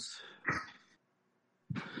Eagles.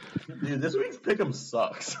 Dude, this week's pick'em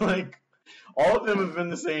sucks. All of them have been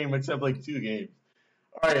the same except 2 games.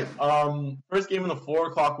 All right, first game in the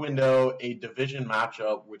 4:00 window, a division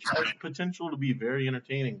matchup, which has potential to be very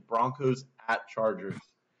entertaining. Broncos at Chargers.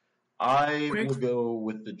 I will go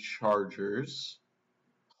with the Chargers.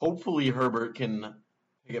 Hopefully Herbert can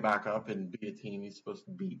pick it back up and be a team he's supposed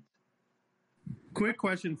to beat. Quick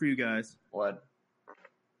question for you guys. What?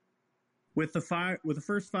 With the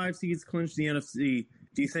first 5 seeds clinched in the NFC,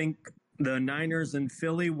 do you think the Niners and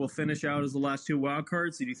Philly will finish out as the last 2 wild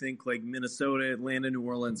cards? Or do you think Minnesota, Atlanta, New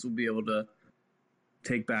Orleans will be able to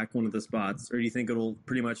take back one of the spots? Or do you think it'll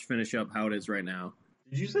pretty much finish up how it is right now?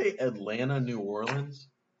 Did you say Atlanta, New Orleans?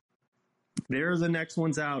 They're the next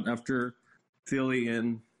ones out after Philly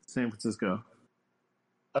and San Francisco.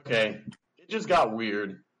 Okay. It just got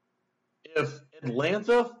weird. If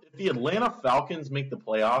the Atlanta Falcons make the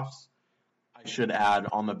playoffs, I should add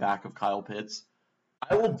on the back of Kyle Pitts,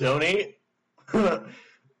 I will donate.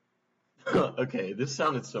 Okay, this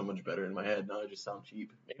sounded so much better in my head. Now I just sound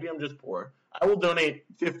cheap. Maybe I'm just poor. I will donate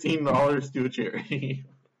 $15 to a charity.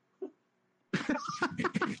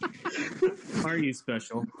 Are you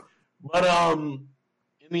special? But in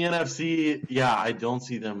the NFC, yeah, I don't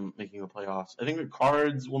see them making the playoffs. I think the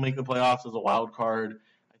Cards will make the playoffs as a wild card.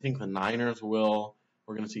 I think the Niners will.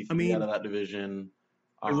 We're going to see 3 out of that division.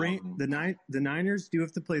 The Niners do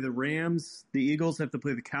have to play the Rams. The Eagles have to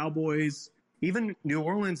play the Cowboys. Even New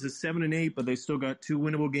Orleans is 7-8, but they still got 2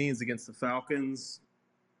 winnable games against the Falcons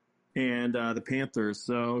and the Panthers.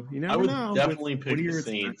 So you never know. I would definitely pick the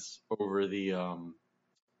Saints over the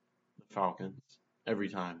Falcons every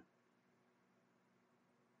time.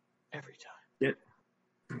 Every time.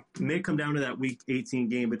 It may come down to that Week 18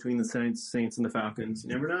 game between the Saints and the Falcons.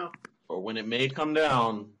 You never know. Or when it may come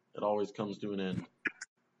down, it always comes to an end.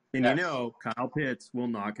 And you know, Kyle Pitts will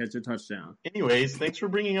not catch a touchdown. Anyways, thanks for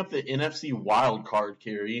bringing up the NFC wild card,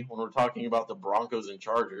 Kerry, when we're talking about the Broncos and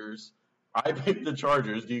Chargers. I picked the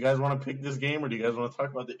Chargers. Do you guys want to pick this game, or do you guys want to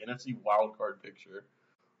talk about the NFC wild card picture?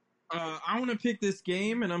 I want to pick this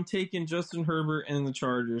game, and I'm taking Justin Herbert and the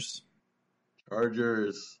Chargers.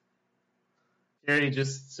 Chargers. Kerry,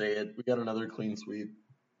 just say it. We got another clean sweep.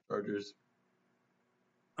 Chargers.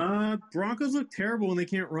 Broncos look terrible when they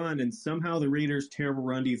can't run, and somehow the Raiders' terrible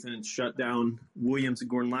run defense shut down Williams and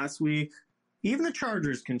Gordon last week. Even the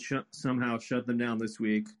Chargers can somehow shut them down this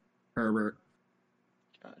week. Herbert.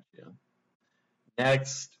 Gotcha.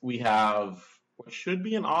 Next, we have what should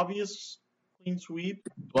be an obvious clean sweep,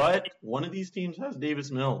 but one of these teams has Davis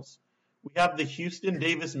Mills. We have the Houston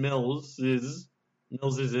Davis Millses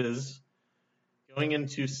going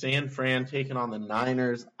into San Fran, taking on the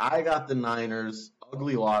Niners. I got the Niners.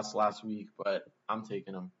 Ugly loss last week, but I'm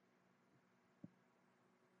taking them.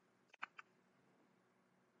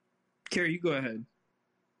 Kerry, you go ahead.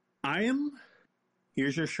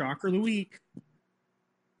 Here's your shocker of the week.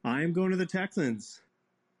 I am going to the Texans.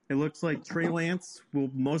 It looks like Trey Lance will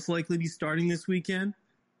most likely be starting this weekend.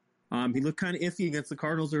 He looked kind of iffy against the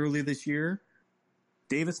Cardinals earlier this year.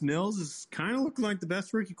 Davis Mills is kind of looking like the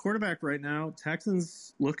best rookie quarterback right now.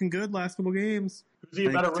 Texans looking good last couple games. Who's he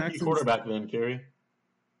about a rookie quarterback then, Kerry?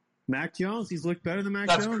 Mac Jones. He's looked better than Mac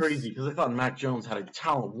Jones. That's crazy because I thought Mac Jones had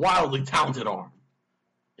a wildly talented arm.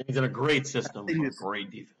 And he's in a great system for a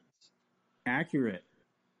great defense. Accurate.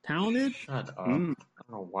 Talented? Shut up. I don't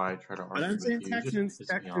know why I try to argue but I'm saying with Texans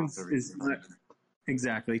is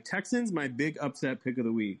exactly. Texans, my big upset pick of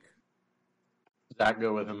the week. Zach,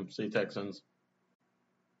 go with him. Say Texans.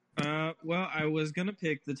 Well, I was going to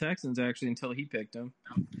pick the Texans, actually, until he picked them.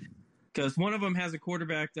 Because one of them has a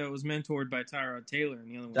quarterback that was mentored by Tyrod Taylor,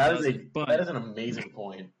 and the other one doesn't. That is an amazing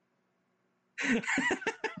point.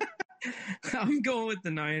 I'm going with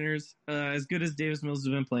the Niners. As good as Davis Mills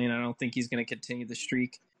has been playing, I don't think he's going to continue the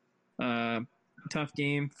streak. Tough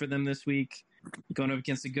game for them this week. Going up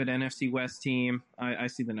against a good NFC West team. I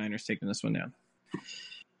see the Niners taking this one down.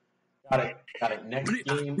 Got it. Next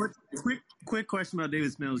game. Quick question about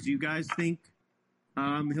Davis Mills. Do you guys think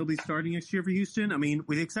he'll be starting next year for Houston? I mean,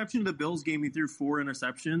 with the exception of the Bills game, he threw 4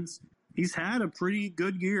 interceptions. He's had a pretty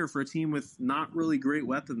good year for a team with not really great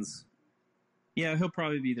weapons. Yeah, he'll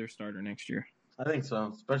probably be their starter next year. I think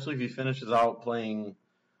so, especially if he finishes out playing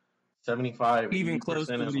 75, even close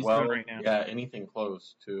to as what well. He's doing right now. Yeah, anything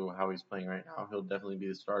close to how he's playing right now, he'll definitely be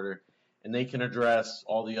the starter. And they can address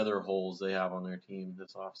all the other holes they have on their team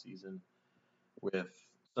this offseason with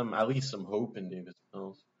at least some hope in Davis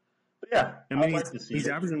Mills. But yeah, I mean, he's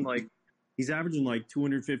averaging like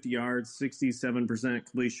 250 yards, 67%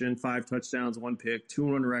 completion, 5 touchdowns, 1 pick,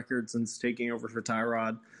 2 records since taking over for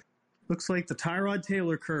Tyrod. Looks like the Tyrod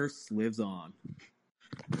Taylor curse lives on.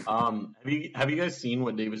 Have you guys seen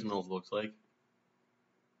what Davis Mills looks like?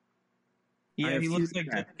 Yeah, he looks like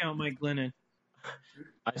discount Mike Glennon.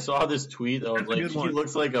 I saw this tweet that was like, he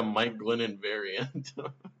looks like a Mike Glennon variant.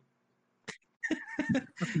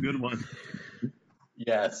 That's a good one.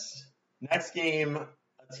 Yes. Next game,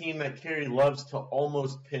 a team that Kerry loves to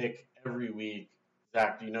almost pick every week.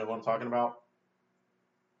 Zach, do you know who I'm talking about?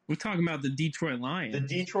 We're talking about the Detroit Lions. The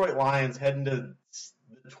Detroit Lions heading to the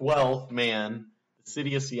 12th man, the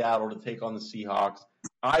city of Seattle, to take on the Seahawks.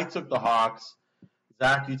 I took the Hawks.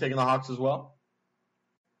 Zach, you taking the Hawks as well?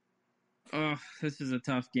 Oh, this is a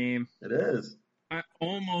tough game. It is. I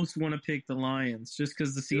almost want to pick the Lions just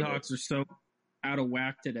because the Seahawks are so out of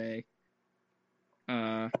whack today.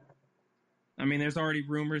 I mean, there's already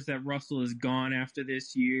rumors that Russell is gone after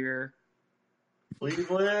this year.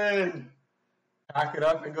 Cleveland! Pack it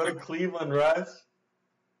up and go to Cleveland, Russ.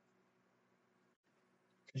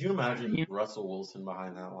 Could you imagine Russell Wilson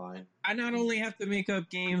behind that line? I not only have to make up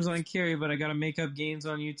games on Kerry, but I got to make up games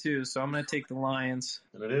on you too. So I'm going to take the Lions.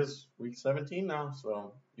 And it is week 17 now,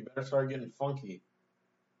 so you better start getting funky.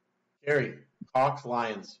 Kerry, Hawks,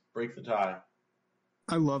 Lions, break the tie.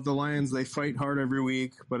 I love the Lions. They fight hard every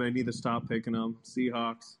week, but I need to stop picking them.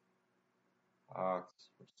 Seahawks. Hawks,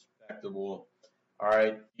 respectable. All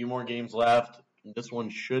right, a few more games left. This one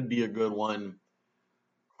should be a good one.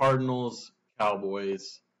 Cardinals,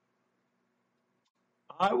 Cowboys.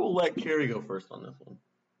 I will let Kerry go first on this one.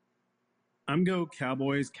 I'm go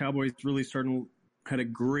Cowboys. Cowboys really had a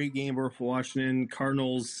great game versus Washington.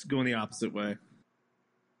 Cardinals going the opposite way.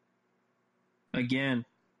 Again.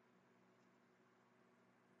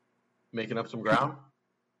 Making up some ground?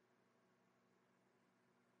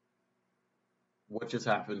 What just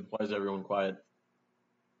happened? Why is everyone quiet?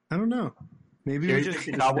 I don't know. Maybe Kerry, we just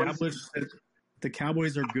established that the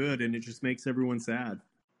Cowboys are good, and it just makes everyone sad.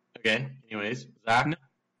 Okay. Anyways, Zach? No,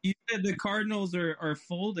 you said the Cardinals are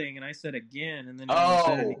folding, and I said again. And then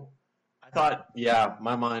I thought,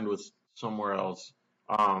 my mind was somewhere else.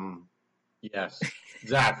 Yes.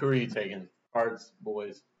 Zach, who are you taking? Cards,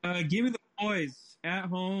 boys. Give me the boys at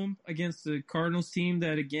home against the Cardinals team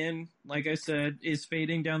that, again, like I said, is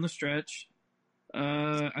fading down the stretch.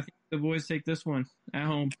 I think the boys take this one at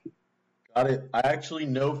home. Got it. I actually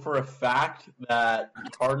know for a fact that the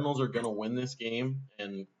Cardinals are going to win this game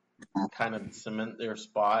and kind of cement their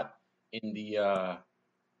spot in the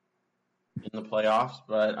playoffs.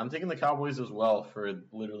 But I'm taking the Cowboys as well for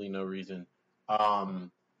literally no reason.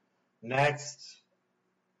 Next,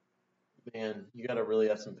 man, you got to really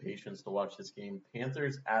have some patience to watch this game.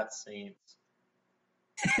 Panthers at Saints.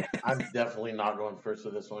 I'm definitely not going first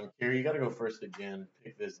with this one. Kerry, you got to go first again.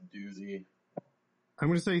 Pick this doozy. I'm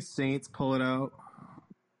going to say Saints pull it out.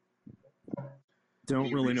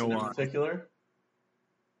 don't really know why. In particular?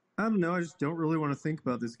 I don't know. I just don't really want to think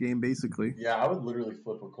about this game, basically. Yeah, I would literally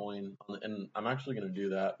flip a coin, and I'm actually going to do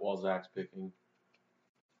that while Zach's picking.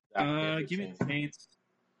 Give me the Saints.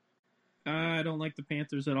 I don't like the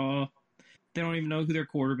Panthers at all. They don't even know who their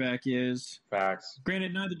quarterback is. Facts.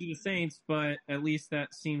 Granted, neither do the Saints, but at least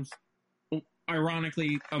that seems,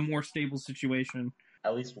 ironically, a more stable situation.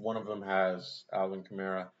 At least one of them has Alvin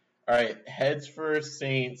Kamara. All right, heads for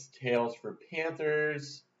Saints, tails for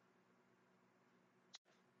Panthers.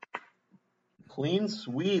 Clean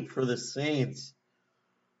sweep for the Saints.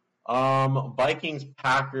 Vikings,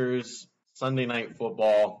 Packers, Sunday Night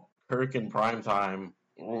Football. Kirk in primetime.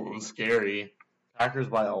 Ooh, scary. Packers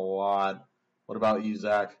by a lot. What about you,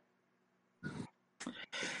 Zach?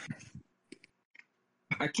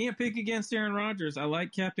 I can't pick against Aaron Rodgers. I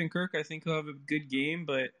like Captain Kirk. I think he'll have a good game,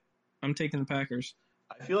 but I'm taking the Packers.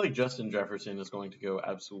 I feel like Justin Jefferson is going to go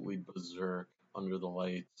absolutely berserk under the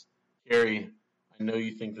lights. Kerry, I know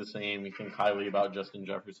you think the same. You think highly about Justin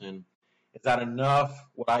Jefferson. Is that enough,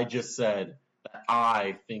 what I just said, that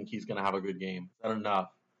I think he's going to have a good game? Is that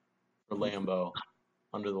enough for Lambeau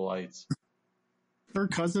under the lights?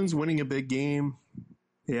 Kirk Cousins winning a big game.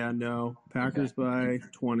 Yeah, no. Packers by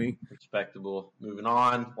 20. Respectable. Moving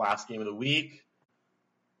on. Last game of the week.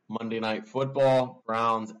 Monday Night Football.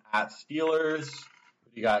 Browns at Steelers.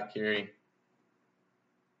 What do you got, Kerry?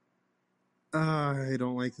 I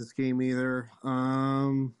don't like this game either.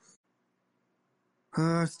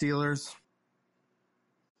 Steelers.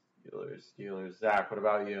 Steelers. Zach, what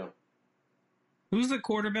about you? Who's the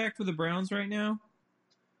quarterback for the Browns right now?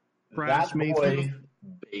 That boy,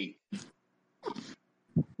 Bake.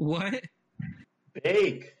 What?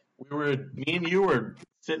 Bake. Me and you were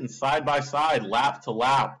sitting side by side, lap to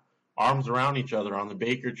lap, arms around each other on the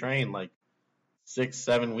Baker train like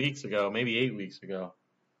 6-7 weeks ago, maybe 8 weeks ago.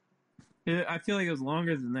 I feel like it was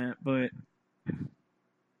longer than that, but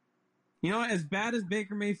you know, as bad as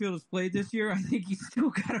Baker Mayfield has played this year, I think he's still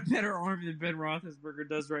got a better arm than Ben Roethlisberger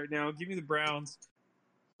does right now. Give me the Browns.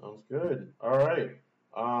 Sounds good. All right.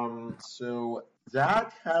 So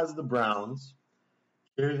Zach has the Browns.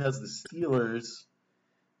 Kerry has the Steelers.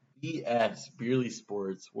 BS, Beerly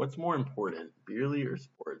Sports. What's more important, Beerly or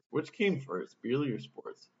sports? Which came first, Beerly or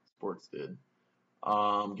sports? Sports did.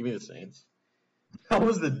 Give me the Saints. That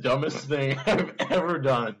was the dumbest thing I've ever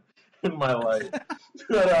done in my life.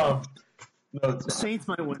 But, no, The Saints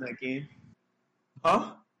might win that game.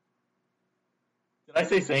 Huh? Did I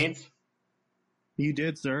say Saints? You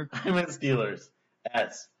did, sir. I meant Steelers.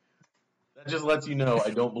 S. That just lets you know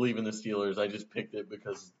I don't believe in the Steelers. I just picked it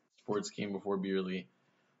because sports came before Beerly.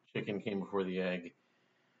 Chicken came before the egg.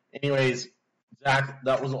 Anyways, Zach,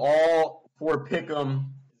 that was all for Pick'em.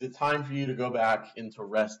 Is it time for you to go back into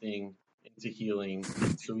resting, into healing,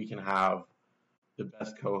 so we can have the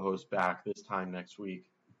best co-host back this time next week?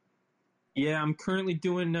 Yeah, I'm currently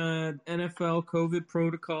doing NFL COVID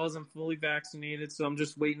protocols. I'm fully vaccinated, so I'm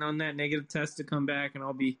just waiting on that negative test to come back, and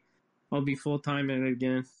I'll be full time in it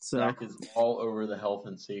again. So Zach is all over the health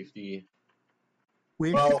and safety.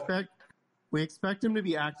 We expect him to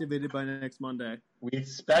be activated by next Monday. We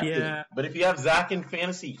expect it. But if you have Zach in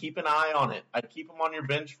fantasy, keep an eye on it. I'd keep him on your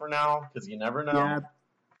bench for now because you never know. Yeah,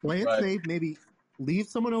 play it safe. Maybe leave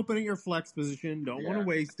someone open at your flex position. Don't want to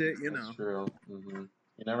waste it, you know. That's true. Mm-hmm.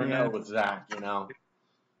 You never know with Zach, you know.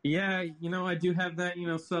 Yeah, you know, I do have that,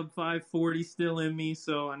 sub 540 still in me,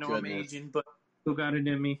 so I know I'm aging, but still got it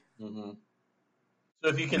in me. Mm-hmm. So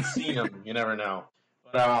if you can see him, you never know.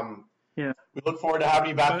 But yeah, we look forward to having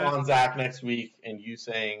you back on, Zach, next week, and you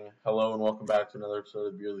saying hello and welcome back to another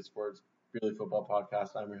episode of Beerly Sports, Beerly Football Podcast.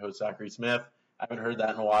 I'm your host, Zachary Smith. I haven't heard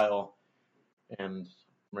that in a while, and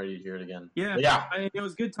I'm ready to hear it again. Yeah, it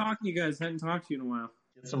was good talking to you guys. I hadn't talked to you in a while.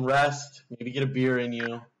 Get some rest. Maybe get a beer in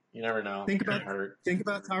you. You never know. Think about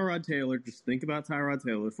Tyrod Taylor. Just think about Tyrod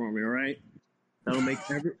Taylor for me, all right? That'll make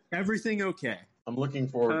everything okay. I'm looking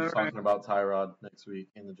forward to talking about Tyrod next week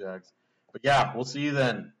in the Jags. But yeah, we'll see you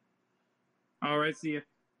then. All right, see you.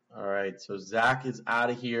 All right, so Zach is out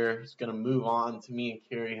of here. He's going to move on to me and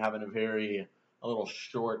Kerry having a little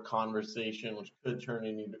short conversation, which could turn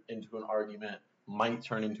into an argument, might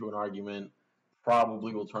turn into an argument,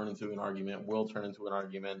 probably will turn into an argument, will turn into an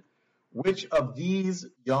argument. Which of these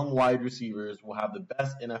young wide receivers will have the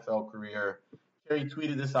best NFL career? Kerry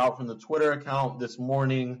tweeted this out from the Twitter account this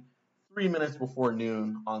morning, 3 minutes before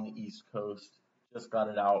noon on the East Coast. Just got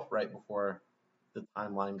it out right before the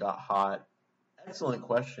timeline got hot. Excellent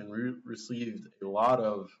question. We received a lot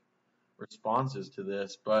of responses to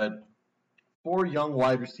this, but for young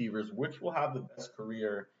wide receivers, which will have the best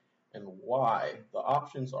career and why? The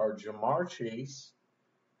options are Jamar Chase,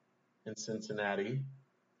 in Cincinnati,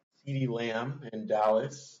 CeeDee Lamb in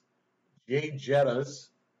Dallas, Jay Jettas,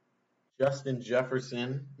 Justin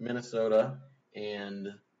Jefferson, Minnesota, and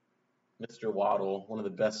Mr. Waddle, one of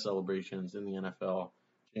the best celebrations in the NFL,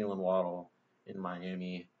 Jalen Waddle in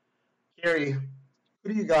Miami. Kerry, who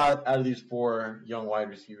do you got out of these four young wide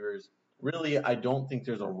receivers? Really, I don't think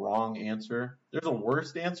there's a wrong answer. There's a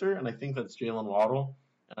worst answer, and I think that's Jalen Waddle.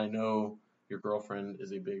 And I know your girlfriend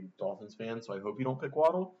is a big Dolphins fan, so I hope you don't pick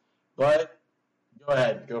Waddle. But go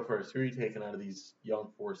ahead, go first. Who are you taking out of these young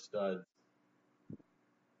four studs?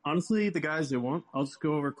 Honestly, the guys I won't. I'll just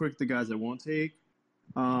go over quick the guys I won't take.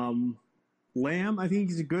 Lamb, I think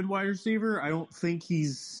he's a good wide receiver. I don't think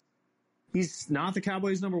he's not the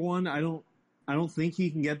Cowboys' number one. I don't think he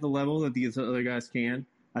can get the level that these other guys can.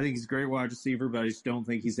 I think he's a great wide receiver, but I just don't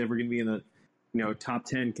think he's ever going to be in the top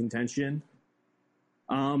 10 contention.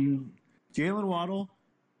 Jalen Waddle,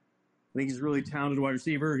 I think he's a really talented wide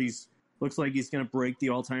receiver. Looks like he's going to break the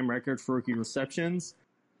all-time record for rookie receptions,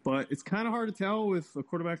 but it's kind of hard to tell with a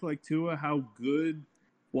quarterback like Tua how good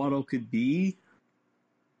Waddle could be.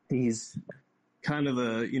 He's kind of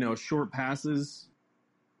the short passes,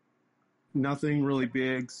 nothing really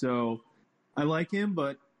big, so I like him,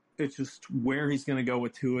 but it's just where he's going to go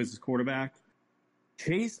with Tua as his quarterback.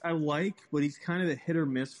 Chase, I like, but he's kind of a hit or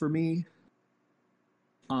miss for me.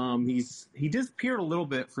 He disappeared a little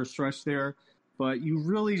bit for a stretch there, but you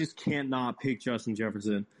really just can't not pick Justin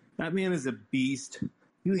Jefferson. That man is a beast.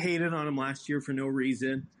 You hated on him last year for no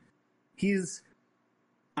reason.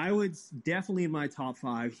 I would definitely in my top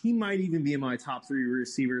 5. He might even be in my top 3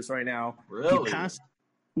 receivers right now. Really?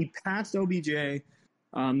 He passed OBJ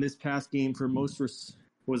this past game for most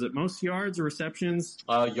yards or receptions?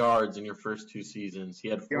 Yards in your first 2 seasons. He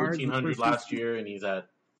had 1,400 last year, and he's at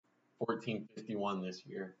 1,451 this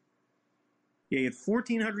year. Yeah, he had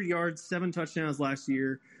 1,400 yards, 7 touchdowns last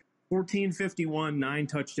year, 1,451, 9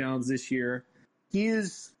 touchdowns this year. He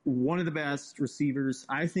is one of the best receivers.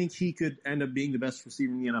 I think he could end up being the best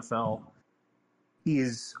receiver in the NFL. He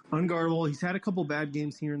is unguardable. He's had a couple bad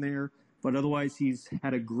games here and there, but otherwise he's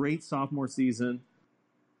had a great sophomore season.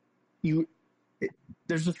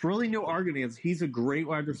 There's just really no argument. He's a great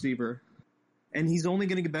wide receiver, and he's only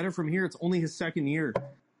going to get better from here. It's only his second year.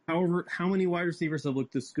 However, how many wide receivers have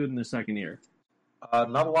looked this good in their second year?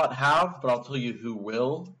 Not a lot have, but I'll tell you who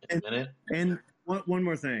will in a minute. And one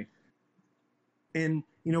more thing. And,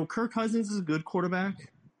 Kirk Cousins is a good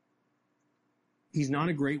quarterback. He's not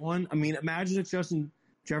a great one. I mean, imagine if Justin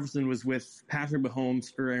Jefferson was with Patrick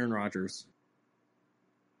Mahomes or Aaron Rodgers.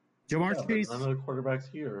 Jamar Chase. None of the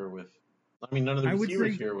quarterbacks here are with. None of the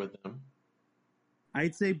receivers here with them.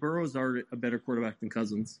 I'd say Burrow's are a better quarterback than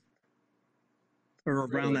Cousins. Or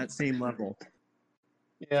around that same level.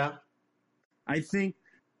 Yeah. I think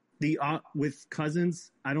with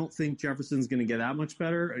Cousins, I don't think Jefferson's going to get that much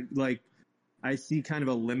better. I see kind of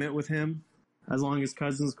a limit with him as long as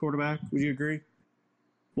Cousins is quarterback. Would you agree?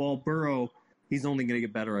 Well, Burrow, he's only going to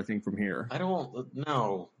get better, I think, from here. I don't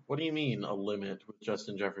know. What do you mean a limit with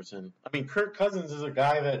Justin Jefferson? Kirk Cousins is a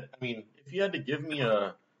guy that, if you had to give me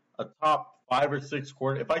a top 5 or 6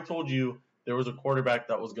 if I told you there was a quarterback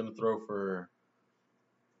that was going to throw for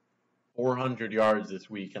 400 yards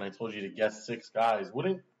this week, and I told you to guess 6 guys,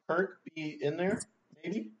 wouldn't Kirk be in there,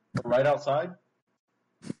 maybe? Or right outside?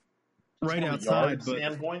 Right outside, but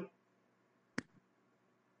standpoint.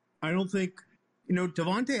 I don't think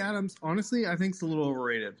Davante Adams. Honestly, I think it's a little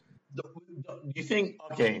overrated. Do you think?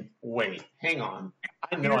 Okay, wait, hang on.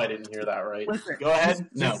 I know I didn't hear that right. Listen, go ahead.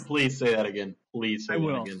 No, please say that again. Please say that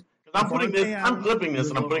again. Because I'm clipping this,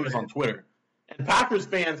 and I'm putting this on Twitter. And Packers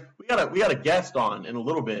fans, we got a guest on in a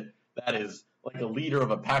little bit that is like a leader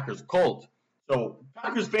of a Packers cult. So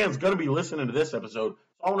Packers fans gonna be listening to this episode.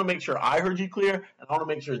 I want to make sure I heard you clear, and I want to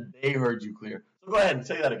make sure they heard you clear. So go ahead and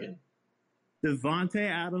say that again. Davante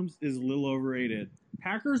Adams is a little overrated.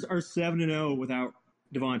 Packers are 7-0 without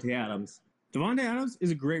Davante Adams. Davante Adams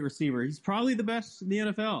is a great receiver. He's probably the best in the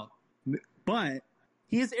NFL. But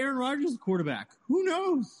he has Aaron Rodgers as quarterback. Who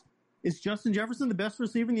knows? Is Justin Jefferson the best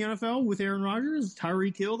receiver in the NFL with Aaron Rodgers? Is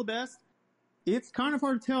Tyreek Hill the best? It's kind of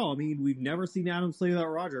hard to tell. We've never seen Adams play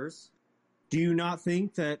without Rodgers. Do you not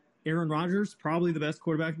think that Aaron Rodgers, probably the best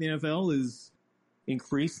quarterback in the NFL, is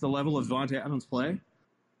increased the level of Davante Adams' play?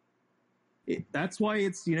 That's why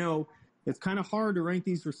it's kind of hard to rank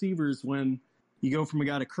these receivers when you go from a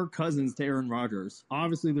guy to Kirk Cousins to Aaron Rodgers.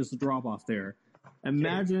 Obviously, there's a drop-off there.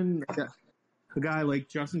 Imagine a guy like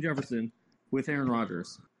Justin Jefferson with Aaron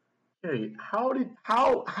Rodgers. Hey, tell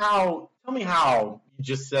me how you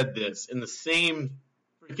just said this in the same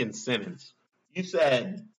freaking sentence. You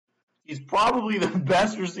said He's probably the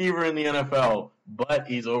best receiver in the NFL, but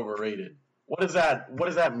he's overrated. What does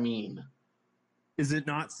that mean? Is it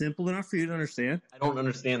not simple enough for you to understand? I don't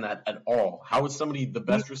understand that at all. How is somebody the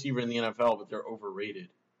best receiver in the NFL, but they're overrated?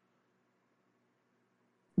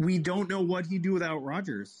 We don't know what he'd do without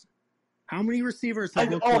Rodgers. How many receivers have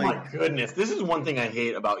looked like... Oh, my goodness. This is one thing I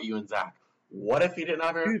hate about you and Zach. What if he didn't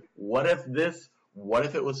have her? What if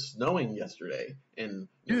it was snowing yesterday in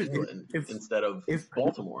New England instead of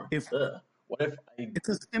Baltimore? What if it's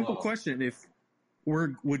a simple question.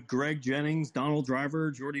 Would Greg Jennings, Donald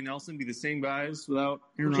Driver, Jordy Nelson be the same guys without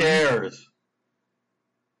Aaron Rodgers? Who cares?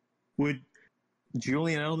 Would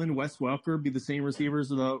Julian Edelman, Wes Welker be the same receivers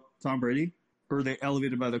without Tom Brady? Or are they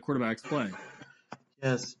elevated by the quarterback's play?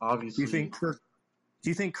 Yes, obviously. Do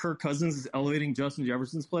you think Kirk Cousins is elevating Justin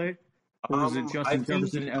Jefferson's play? Or is it Justin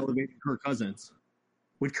Jefferson elevating Kirk Cousins?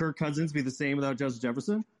 Would Kirk Cousins be the same without Justin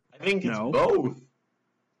Jefferson? I think it's both.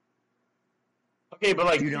 Okay,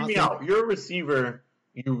 but hear me out. You're a receiver.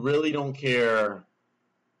 You really don't care,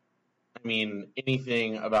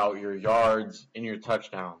 anything about your yards and your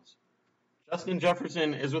touchdowns. Justin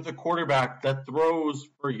Jefferson is with a quarterback that throws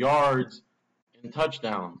for yards and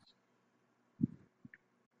touchdowns.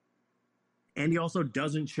 And he also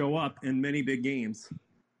doesn't show up in many big games.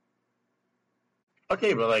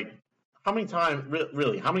 Okay, but how many times,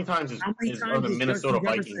 really, how many times are the Minnesota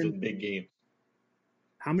Vikings in big games?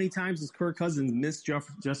 How many times has Kirk Cousins missed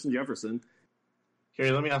Justin Jefferson?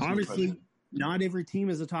 Kerry, let me ask you a question. Obviously, not every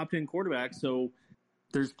team is a top 10 quarterback, so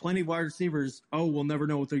there's plenty of wide receivers. We'll never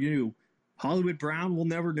know what they're going to do. Hollywood Brown will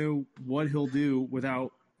never know what he'll do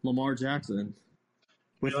without Lamar Jackson.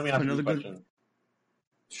 Let me ask you a question.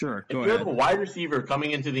 Sure, go ahead. If you have a wide receiver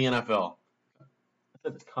coming into the NFL, I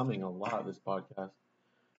said it's coming a lot this podcast.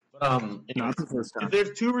 But not the first time. If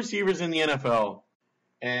there's two receivers in the NFL,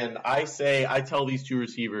 and I tell these two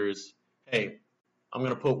receivers, hey, I'm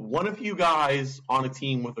going to put one of you guys on a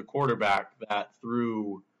team with a quarterback that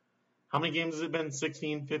through, how many games has it been?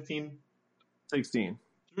 16, 15? 16.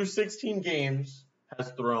 Through 16 games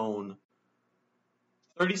has thrown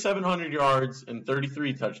 3,700 yards and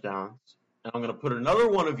 33 touchdowns. And I'm going to put another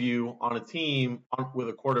one of you on a team with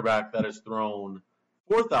a quarterback that has thrown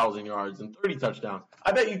 4,000 yards and 30 touchdowns.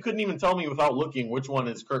 I bet you couldn't even tell me without looking which one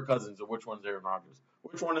is Kirk Cousins and which one is Aaron Rodgers.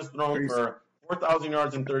 Which one is thrown for 4,000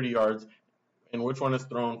 yards and 30 yards, and which one is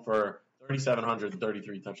thrown for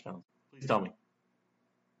 3,733 touchdowns. Please tell me.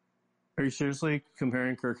 Are you seriously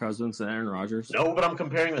comparing Kirk Cousins to Aaron Rodgers? No, but I'm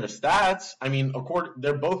comparing their stats.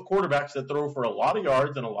 They're both quarterbacks that throw for a lot of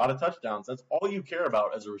yards and a lot of touchdowns. That's all you care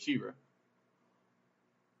about as a receiver.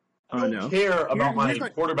 I don't care about my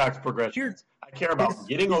quarterback's progressions. I care about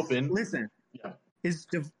getting open. Listen. Yeah. Is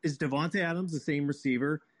Devontae Adams the same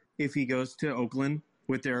receiver if he goes to Oakland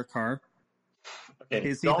with Derek Carr? Okay,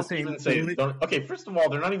 is he the same? Okay, first of all,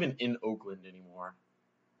 they're not even in Oakland anymore.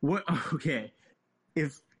 What? Okay.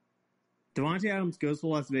 If Devontae Adams goes to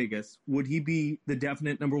Las Vegas, would he be the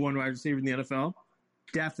definite number one wide receiver in the NFL?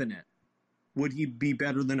 Definite. Would he be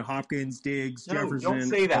better than Hopkins, Diggs, Jefferson? Don't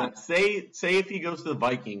say that. Say if he goes to the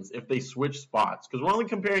Vikings, if they switch spots. Because we're only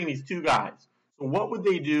comparing these two guys. So what would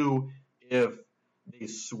they do if they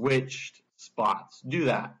switched spots? Do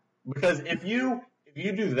that. Because if you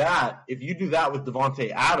do that with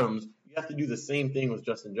Devontae Adams, you have to do the same thing with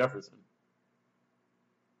Justin Jefferson.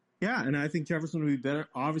 Yeah, and I think Jefferson would be better.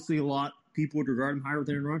 Obviously, a lot of people would regard him higher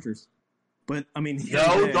than Aaron Rodgers. But, No.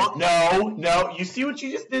 You see what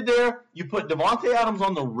you just did there? You put Devontae Adams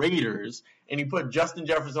on the Raiders, and you put Justin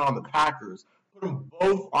Jefferson on the Packers. Put them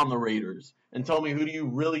both on the Raiders, and tell me who do you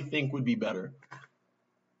really think would be better?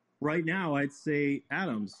 Right now, I'd say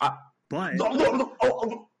Adams. But...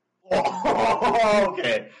 No.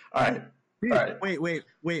 Okay. All right. Dude, all right.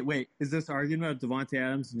 Wait. Is this argument about Devontae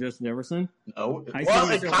Adams and Justin Jefferson? No. It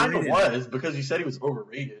kind of was, because you said he was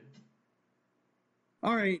overrated.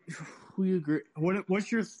 All right. We agree.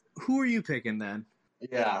 Who are you picking then?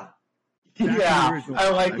 Yeah. I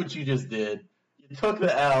like what you just did. You took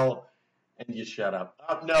the L and you shut up.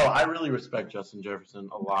 No, I really respect Justin Jefferson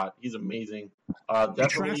a lot. He's amazing. Definitely. I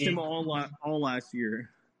trashed him all last year.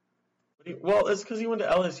 Well, it's because he went to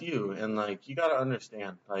LSU, and you got to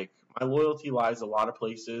understand, my loyalty lies a lot of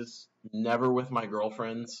places. Never with my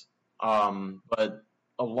girlfriends, but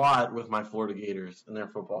a lot with my Florida Gators and their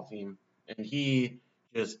football team. And he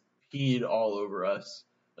just peed all over us,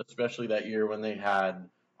 especially that year when they had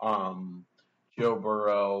Joe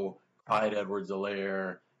Burrow, Clyde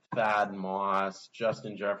Edwards-Helaire, Thad Moss,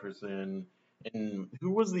 Justin Jefferson, and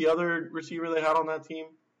who was the other receiver they had on that team,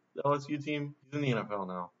 the LSU team? He's in the NFL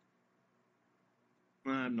now.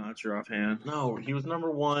 I'm not sure offhand. No, he was number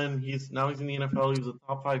 1. He's in the NFL. He was a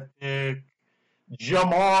top 5 pick.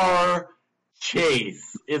 Jamar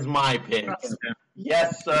Chase is my pick.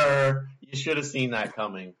 Yes, sir. You should have seen that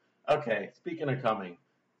coming. Okay, speaking of coming,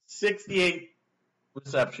 68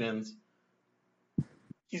 receptions.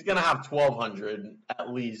 He's going to have 1,200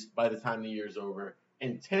 at least by the time the year's over,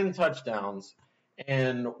 and 10 touchdowns.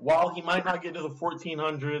 And while he might not get to the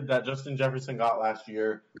 1,400 that Justin Jefferson got last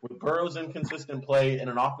year, with Burrow's inconsistent play and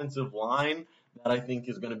an offensive line that I think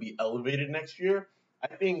is going to be elevated next year, I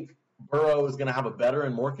think Burrow is going to have a better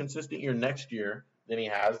and more consistent year next year than he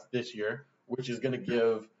has this year, which is going to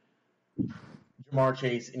give Jamar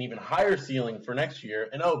Chase an even higher ceiling for next year.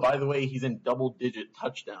 And oh, by the way, he's in double-digit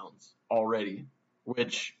touchdowns already,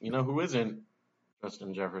 which, who isn't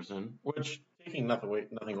Justin Jefferson, which, taking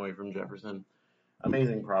nothing away from Jefferson,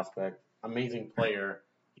 amazing prospect, amazing player.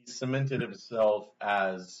 He's cemented himself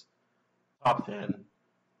as top 10.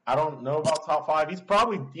 I don't know about top 5. He's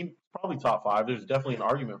probably top 5. There's definitely an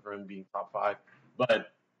argument for him being top 5,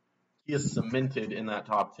 but he is cemented in that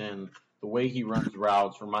top 10. The way he runs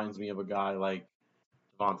routes reminds me of a guy like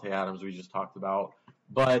Davante Adams we just talked about.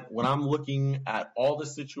 But when I'm looking at all the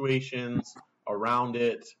situations around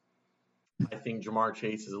it, I think Jamar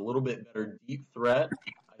Chase is a little bit better deep threat.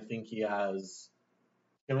 I think he has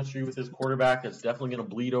chemistry with his quarterback that's definitely going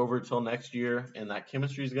to bleed over till next year, and that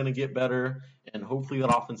chemistry is going to get better, and hopefully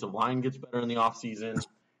that offensive line gets better in the offseason.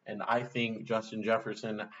 And I think Justin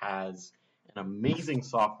Jefferson has an amazing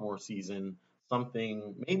sophomore season,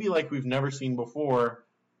 something maybe like we've never seen before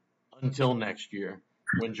until next year,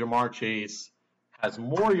 when Jamar Chase has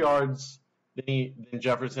more yards than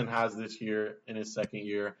Jefferson has this year in his second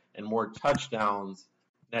year, and more touchdowns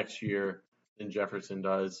next year than Jefferson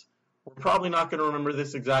does. We're probably not going to remember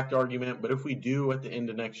this exact argument, but if we do at the end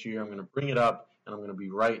of next year, I'm going to bring it up, and I'm going to be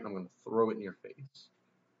right, and I'm going to throw it in your face.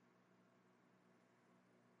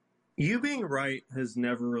 You being right has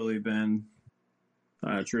never really been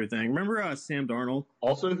a true thing. Remember Sam Darnold?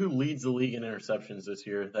 Also, who leads the league in interceptions this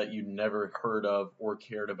year that you never heard of or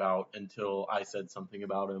cared about until I said something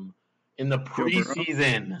about him in the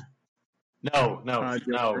preseason? No.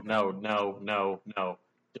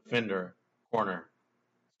 Defender, corner.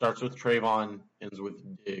 Starts with Trayvon, ends with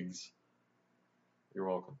Diggs. You're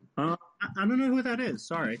welcome. I don't know who that is.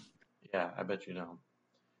 Sorry. Yeah, I bet you know.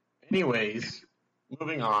 Anyways,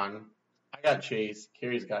 moving on. I got Chase.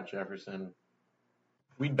 Kerry's got Jefferson.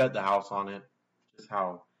 We'd bet the house on it. Just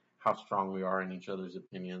how strong we are in each other's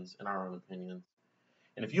opinions and our own opinions.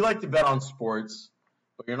 And if you like to bet on sports,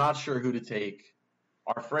 but you're not sure who to take,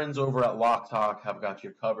 our friends over at Lock Talk have got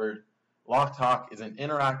you covered. Lock Talk is an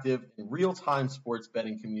interactive and real-time sports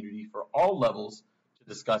betting community for all levels to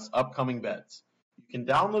discuss upcoming bets. You can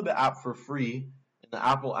download the app for free in the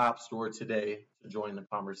Apple App Store today to join the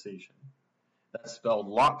conversation. That's spelled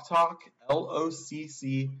Lock Talk,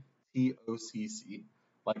 LOCCTOCC.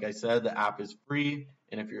 Like I said, the app is free,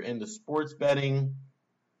 and if you're into sports betting,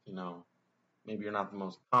 maybe you're not the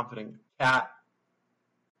most confident cat,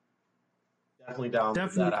 definitely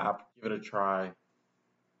download that app. Give it a try.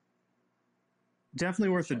 Definitely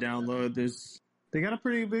worth the download. They got a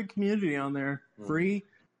pretty big community on there. Free.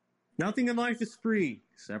 Nothing in life is free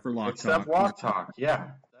except for Lock Talk. Except Lock Talk,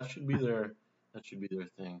 yeah. That should be their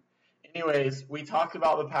thing. Anyways, we talked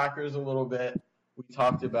about the Packers a little bit. We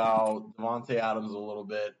talked about Davante Adams a little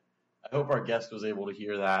bit. I hope our guest was able to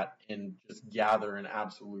hear that and just gather an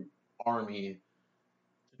absolute army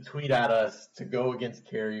to tweet at us to go against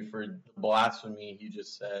Kerry for the blasphemy he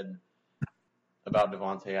just said about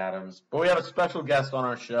Davante Adams. But we have a special guest on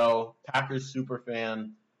our show, Packers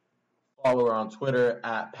superfan. Follow her on Twitter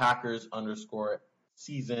at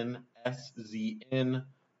Packers_season, SZN,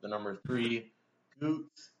 the number 3,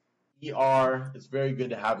 Gute, ER. It's very good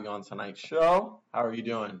to have you on tonight's show. How are you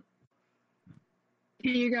doing?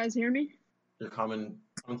 Can you guys hear me? You're coming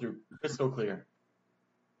through crystal clear.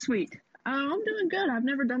 Sweet. I'm doing good. I've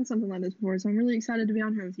never done something like this before, so I'm really excited to be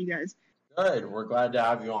on here with you guys. Good. We're glad to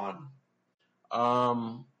have you on.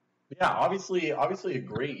 Yeah, obviously a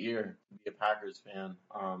great year to be a Packers fan.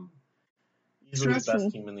 Easily the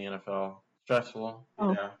best team in the NFL. Stressful.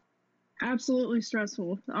 Oh, yeah. Absolutely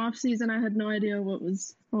stressful. The off season, I had no idea what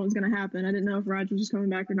was going to happen. I didn't know if Rodgers was coming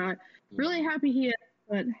back or not. Really happy he is,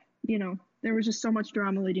 but there was just so much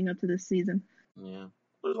drama leading up to this season. Yeah,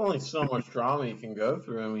 there's only so much drama you can go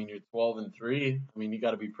through. I mean, you're 12-3. I mean, you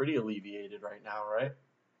got to be pretty alleviated right now, right?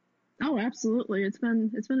 Oh, absolutely. It's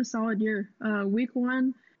been a solid year. Week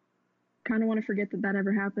 1, kind of want to forget that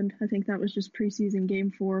ever happened. I think that was just preseason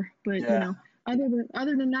game 4. But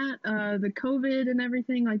other than that, the COVID and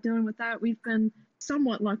everything, like dealing with that, we've been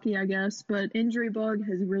somewhat lucky, I guess, but injury bug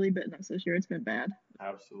has really bitten us this year. It's been bad.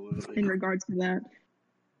 Absolutely. In regards to that.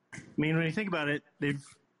 I mean, when you think about it, they've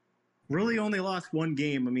really only lost one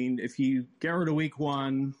game. I mean, if you get rid of week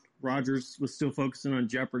one, Rodgers was still focusing on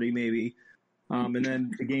Jeopardy maybe, and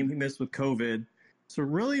then the game he missed with COVID. So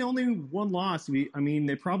really only one loss. I mean,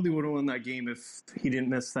 they probably would have won that game if he didn't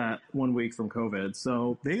miss that 1 week from COVID.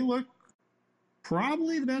 So they look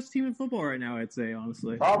probably the best team in football right now, I'd say,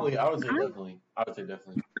 honestly. Probably. I would say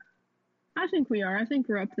definitely. I think we are. I think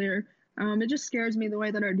we're up there. It just scares me the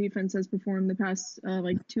way that our defense has performed the past,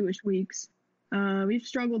 2-ish weeks. We've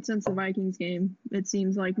struggled since the Vikings game. It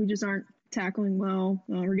seems like we just aren't tackling well.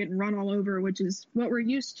 We're getting run all over, which is what we're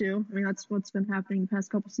used to. I mean, that's what's been happening the past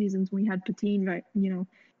couple seasons. We had Patine,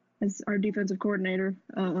 as our defensive coordinator.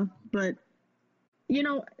 But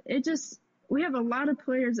we have a lot of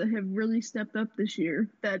players that have really stepped up this year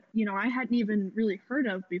that, I hadn't even really heard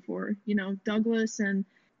of before. Douglas and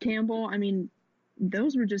Campbell, I mean,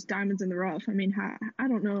 those were just diamonds in the rough. I mean, I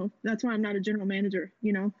don't know. That's why I'm not a general manager,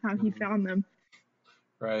 how he found them.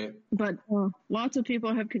 Right. But lots of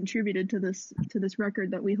people have contributed to this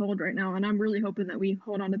record that we hold right now, and I'm really hoping that we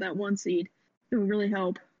hold on to that 1 seed. It will really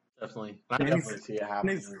help. Definitely. I definitely see it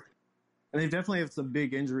happening. And they definitely have some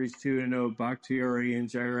big injuries, too. I know Bakhtiari and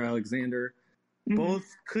Jair Alexander both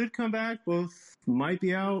could come back. Both might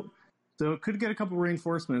be out. So it could get a couple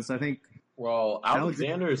reinforcements, I think. Well,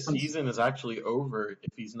 Alexander's season is actually over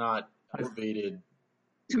if he's not activated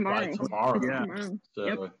tomorrow. Yeah. Tomorrow. So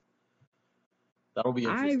yep. That'll be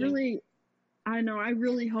interesting. I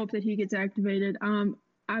really hope that he gets activated.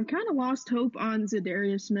 I've kind of lost hope on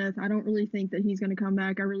Zadarius Smith. I don't really think that he's going to come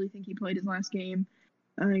back. I really think he played his last game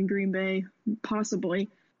in Green Bay, possibly.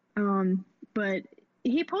 But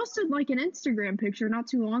he posted an Instagram picture not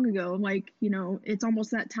too long ago, it's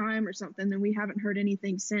almost that time or something, and we haven't heard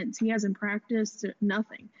anything since. He hasn't practiced,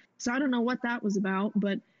 nothing. So I don't know what that was about,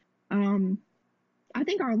 but I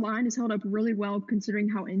think our line is held up really well considering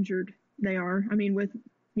how injured they are. I mean, with,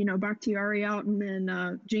 Bakhtiari out and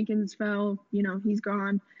then Jenkins fell, he's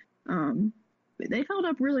gone. They've held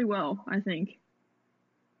up really well, I think.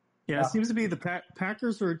 Yeah, it seems to be the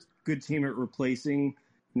Packers are a good team at replacing.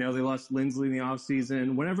 They lost Lindsley in the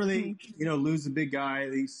offseason. Whenever they, lose a big guy,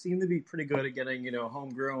 they seem to be pretty good at getting,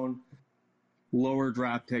 homegrown, lower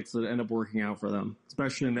draft picks that end up working out for them,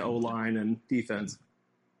 especially in the O-line and defense.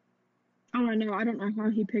 Oh, I know. I don't know how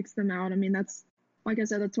he picks them out. I mean, that's, like I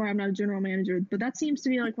said, that's why I'm not a general manager. But that seems to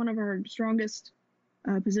be one of our strongest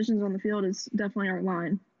positions on the field is definitely our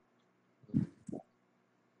line.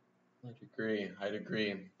 I'd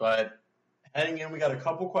agree. But heading in, we got a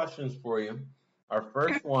couple questions for you. Our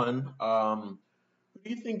first one, who do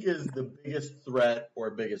you think is the biggest threat or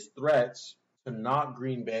biggest threats to knock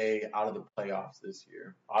Green Bay out of the playoffs this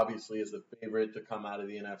year? Obviously, is the favorite to come out of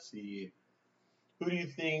the NFC. Who do you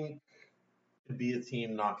think could be a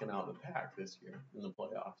team knocking out the Pack this year in the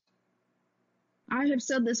playoffs? I have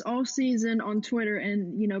said this all season on Twitter,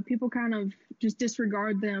 and, people kind of just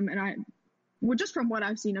disregard them. And just from what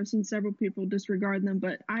I've seen several people disregard them,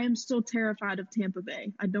 but I am still terrified of Tampa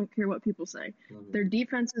Bay. I don't care what people say. Mm-hmm. Their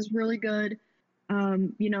defense is really good.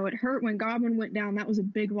 It hurt when Godwin went down. That was a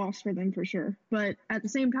big loss for them for sure. But at the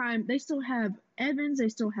same time, they still have Evans. They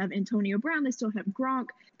still have Antonio Brown. They still have Gronk.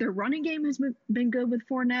 Their running game has been good with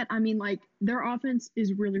Fournette. I mean, their offense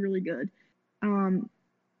is really, really good.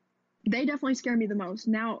 They definitely scare me the most.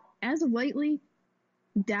 Now, as of lately,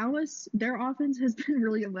 Dallas, their offense has been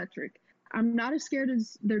really electric. I'm not as scared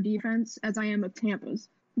as their defense as I am of Tampa's.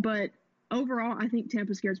 But overall, I think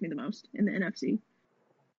Tampa scares me the most in the NFC.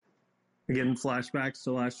 Getting flashbacks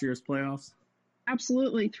to last year's playoffs?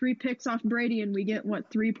 Absolutely. 3 picks off Brady, and we get,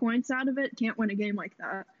 3 points out of it? Can't win a game like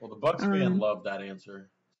that. Well, the Bucs fan loved that answer.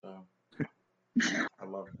 So I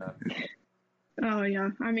love that. Oh,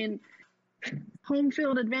 yeah. I mean, home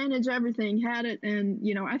field advantage, everything, had it. And,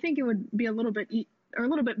 I think it would be a little bit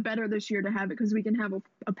better this year to have it because we can have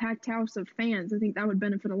a packed house of fans. I think that would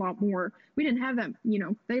benefit a lot more. We didn't have that,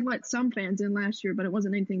 they let some fans in last year, but it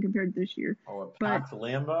wasn't anything compared to this year. Oh, a packed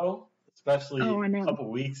Lambeau? Especially a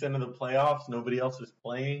couple weeks into the playoffs, nobody else is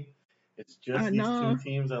playing. It's just these 2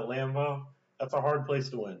 teams at Lambeau. That's a hard place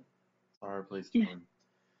to win. It's a hard place to win.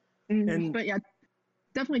 Mm-hmm. But yeah,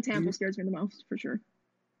 definitely Tampa scares me the most, for sure.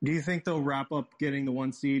 Do you think they'll wrap up getting the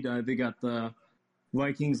 1 seed? They got the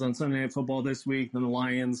Vikings on Sunday Night Football this week, then the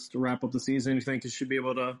Lions to wrap up the season. You think it should be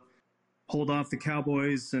able to hold off the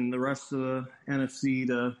Cowboys and the rest of the NFC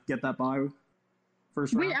to get that bye?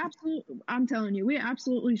 First round? I'm telling you, we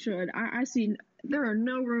absolutely should. I see there's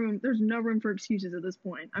no room for excuses at this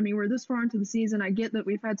point. I mean, we're this far into the season. I get that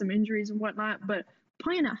we've had some injuries and whatnot, but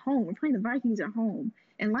playing at home. We're playing the Vikings at home.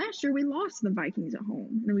 And last year we lost the Vikings at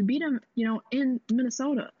home. And we beat them, in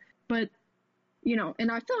Minnesota. But,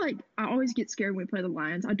 and I feel like I always get scared when we play the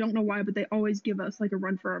Lions. I don't know why, but they always give us like a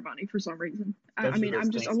run for our money for some reason. I'm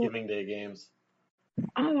just Thanksgiving Day games.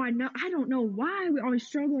 Oh, I know. I don't know why we always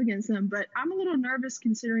struggle against them, but I'm a little nervous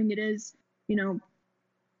considering it is,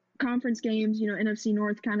 conference games, NFC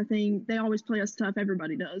North kind of thing. They always play us tough.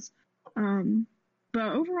 Everybody does.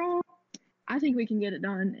 But overall, I think we can get it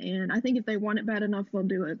done. And I think if they want it bad enough, they'll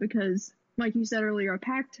do it because, like you said earlier, a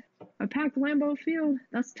packed Lambeau Field,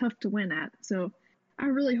 that's tough to win at. So I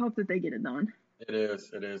really hope that they get it done. It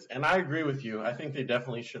is. And I agree with you. I think they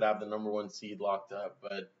definitely should have the number 1 seed locked up.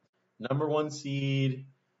 But number 1 seed,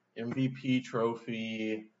 MVP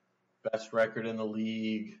trophy, best record in the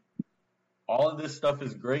league, all of this stuff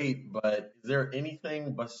is great, but is there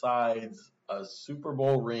anything besides a Super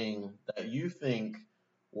Bowl ring that you think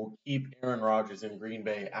will keep Aaron Rodgers in Green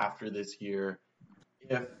Bay after this year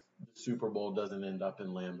if the Super Bowl doesn't end up in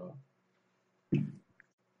Lambeau?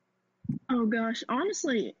 Oh gosh,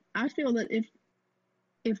 honestly, I feel that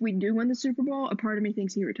if we do win the Super Bowl, a part of me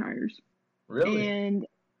thinks he retires. Really? And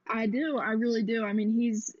I do. I really do. I mean,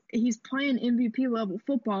 he's playing MVP level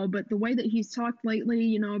football, but the way that he's talked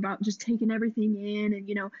lately, about just taking everything in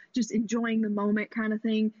and, just enjoying the moment kind of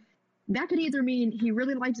thing, that could either mean he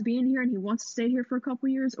really likes being here and he wants to stay here for a couple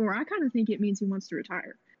years, or I kind of think it means he wants to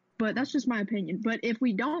retire. But that's just my opinion. But if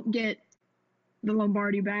we don't get the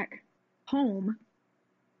Lombardi back home,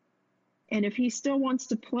 and if he still wants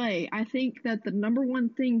to play, I think that the number one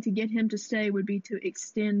thing to get him to stay would be to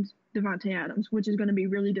extend Davante Adams, which is going to be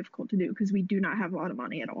really difficult to do because we do not have a lot of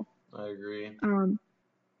money at all. I agree. Did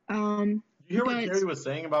you hear what Kerry was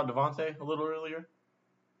saying about Davante a little earlier?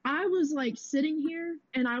 I was like sitting here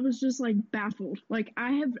and I was just like baffled. Like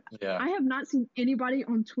I have not seen anybody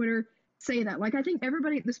on Twitter say that. Like I think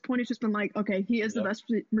everybody at this point has just been like, okay, he is the best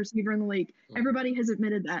receiver in the league. Everybody has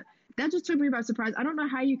admitted that. That just took me by surprise. I don't know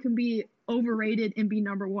how you can be overrated and be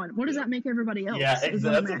number 1. What does that make everybody else? Yeah, that's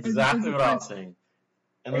exactly what I was saying.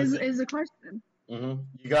 And is a question. Mm-hmm.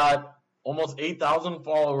 You got almost 8,000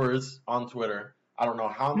 followers on Twitter. I don't know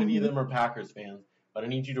how many of them are Packers fans, but I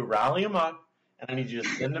need you to rally them up, and I need you to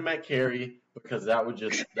send them at Kerry because that would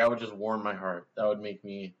just warm my heart. That would make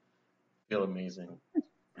me feel amazing.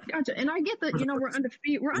 Gotcha. And I get that, we're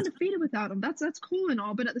undefeated. We're undefeated without him. That's cool and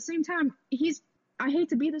all, but at the same time, I hate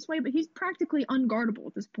to be this way, but he's practically unguardable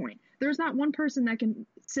at this point. There's not one person that can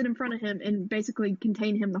sit in front of him and basically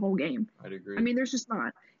contain him the whole game. I'd agree. I mean, there's just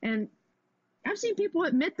not. And I've seen people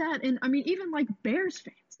admit that. And I mean, even like Bears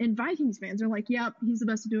fans and Vikings fans are like, yep, he's the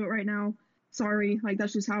best to do it right now. Sorry. Like,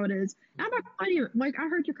 that's just how it is. I'm not going to you. Like, I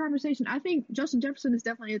heard your conversation. I think Justin Jefferson is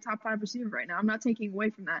definitely a top 5 receiver right now. I'm not taking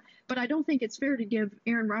away from that. But I don't think it's fair to give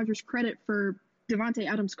Aaron Rodgers credit for Davante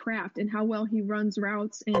Adams' craft and how well he runs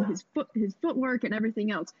routes and his footwork and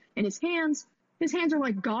everything else. And his hands are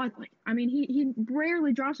like godly. I mean, he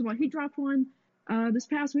rarely drops the ball. He dropped one this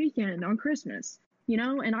past weekend on Christmas,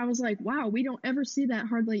 and I was like, wow, we don't ever see that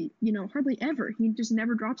hardly ever. He just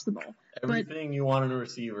never drops the ball. Everything you want in a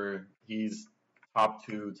receiver, he's top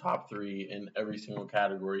 2, top 3 in every single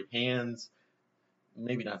category. Hands,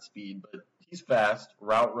 maybe not speed, but he's fast,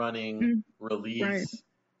 route running, release. Right.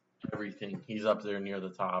 Everything. He's up there near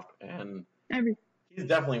the top, and he's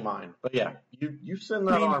definitely mine. But yeah, you send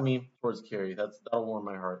that army towards Kerry. That'll warm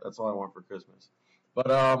my heart. That's all I want for Christmas.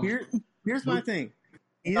 But here's my thing.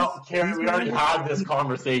 Kerry, we already had this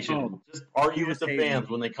conversation. Just argue with the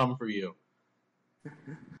fans when they come for you.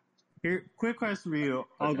 Here, quick question for you.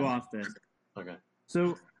 I'll go off this. Okay.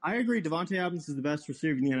 So I agree. Davante Adams is the best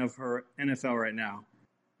receiver in the NFL right now.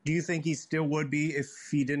 Do you think he still would be if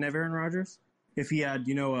he didn't have Aaron Rodgers? If he had,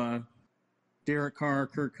 Derek Carr,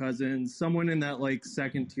 Kirk Cousins, someone in that, like,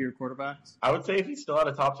 second-tier quarterbacks? I would say if he still had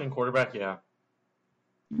a top 10 quarterback, yeah.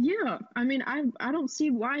 Yeah. I mean, I don't see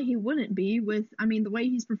why he wouldn't be with, the way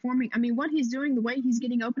he's performing. I mean, what he's doing, the way he's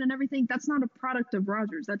getting open and everything, that's not a product of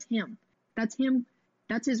Rodgers. That's him. That's him.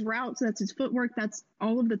 That's his routes. That's his footwork. That's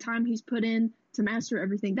all of the time he's put in to master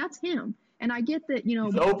everything. That's him. And I get that,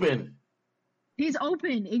 He's open. He's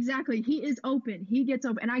open. Exactly. He is open. He gets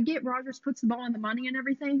open. And I get Rodgers puts the ball on the money and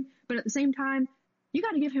everything, but at the same time, you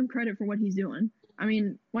got to give him credit for what he's doing. I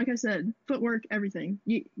mean, like I said, footwork, everything.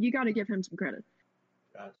 You got to give him some credit.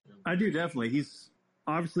 Gotcha. I do, definitely. He's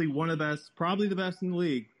obviously one of the best, probably the best in the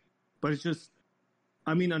league. But it's just,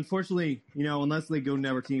 unfortunately, unless they go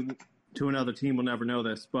to another team, we'll never know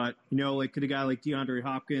this. But, like could a guy like DeAndre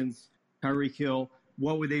Hopkins, Tyreek Hill,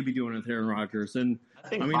 what would they be doing with Aaron Rodgers? And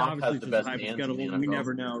obviously, it's just hypothetical. We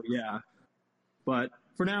never know. Yeah. But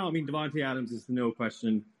for now, Davante Adams is no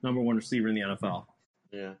question number 1 receiver in the NFL.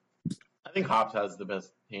 Yeah. I think Hops has the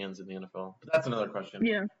best hands in the NFL, but that's another question.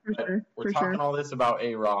 Yeah, for sure. We're talking all this about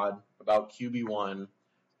A-Rod, about QB1.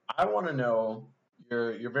 I want to know,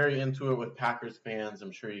 you're very into it with Packers fans.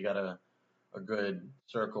 I'm sure you got a good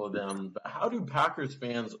circle of them. But how do Packers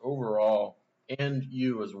fans overall, and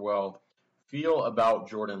you as well, feel about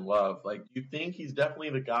Jordan Love? Like, do you think he's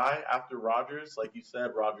definitely the guy after Rodgers? Like you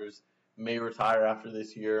said, Rodgers may retire after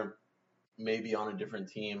this year, maybe on a different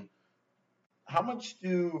team. How much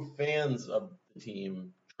do fans of the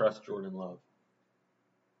team trust Jordan Love?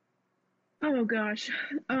 Oh gosh.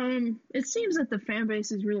 It seems that the fan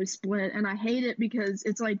base is really split, and I hate it because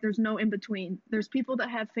it's like there's no in between. There's people that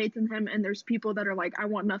have faith in him, and there's people that are like, I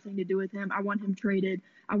want nothing to do with him. I want him traded.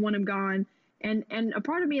 I want him gone. And a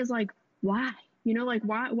part of me is like, why? You know, like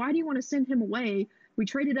why do you want to send him away? We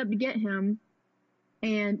traded up to get him,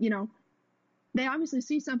 and you know, they obviously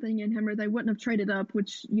see something in him, or they wouldn't have traded up.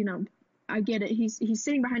 Which, you know, I get it. He's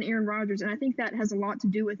sitting behind Aaron Rodgers, and I think that has a lot to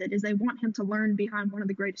do with it. Is they want him to learn behind one of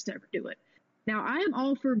the greatest to ever do it. Now, I am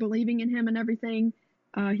all for believing in him and everything.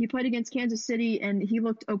 He played against Kansas City, and he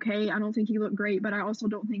looked okay. I don't think he looked great, but I also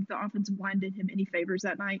don't think the offensive line did him any favors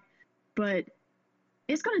that night. But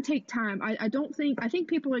it's going to take time. I think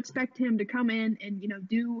people expect him to come in and, you know,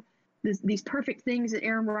 do these perfect things that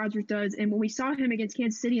Aaron Rodgers does. And when we saw him against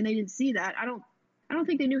Kansas City and they didn't see that, I don't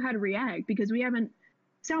think they knew how to react, because we haven't,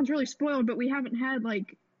 sounds really spoiled, but we haven't had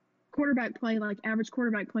like quarterback play, like average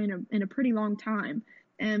quarterback play in a pretty long time.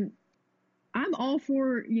 And I'm all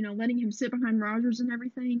for, you know, letting him sit behind Rodgers and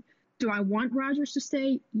everything. Do I want Rodgers to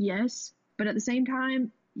stay? Yes. But at the same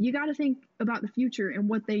time, you got to think about the future and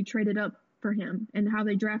what they traded up for him and how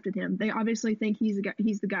they drafted him. They obviously think he's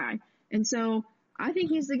the guy. And so I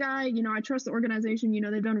think he's the guy. You know, I trust the organization. You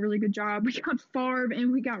know, they've done a really good job. We got Favre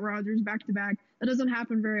and we got Rodgers back to back. That doesn't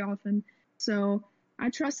happen very often. So I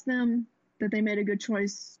trust them that they made a good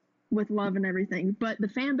choice with Love and everything. But the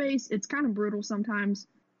fan base, it's kind of brutal sometimes.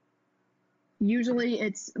 Usually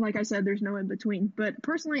it's, like I said, there's no in between. But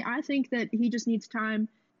personally, I think that he just needs time.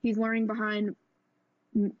 He's learning behind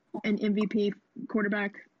an MVP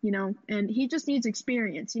quarterback, you know, and he just needs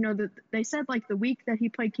experience. You know, they said like the week that he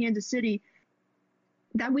played Kansas City,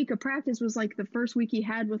 that week of practice was like the first week he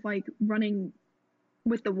had with like running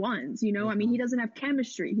with the ones, you know. I mean, he doesn't have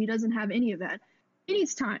chemistry. He doesn't have any of that. He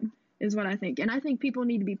needs time, is what I think. And I think people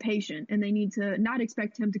need to be patient, and they need to not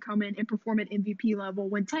expect him to come in and perform at MVP level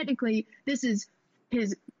when technically this is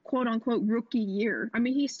his quote unquote rookie year. I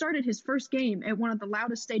mean, he started his first game at one of the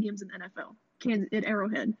loudest stadiums in the NFL, at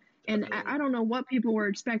Arrowhead. And I don't know what people were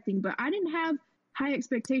expecting, but I didn't have high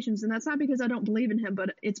expectations. And that's not because I don't believe in him,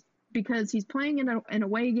 but it's because he's playing in an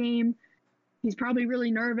away game. He's probably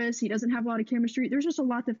really nervous. He doesn't have a lot of chemistry. There's just a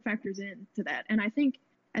lot that factors into that. And I think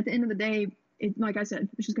at the end of the day, like I said,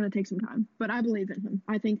 it's just going to take some time. But I believe in him.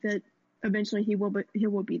 I think that eventually he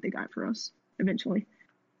will be the guy for us. Eventually.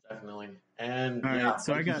 Definitely. And all yeah, right,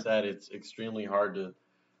 so like you said, it's extremely hard to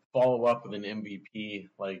follow up with an MVP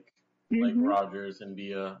like Rodgers and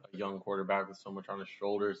be a young quarterback with so much on his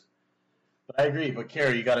shoulders. But I agree. But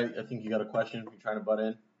Kerry, I think you got a question. You're trying to butt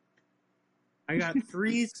in. I got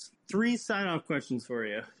three sign-off questions for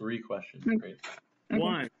you. 3 questions. Great.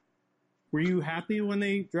 One, were you happy when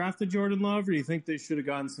they drafted Jordan Love, or do you think they should have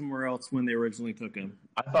gone somewhere else when they originally took him?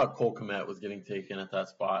 I thought Cole Kmet was getting taken at that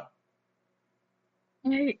spot.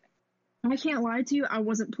 I can't lie to you. I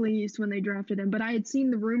wasn't pleased when they drafted him, but I had seen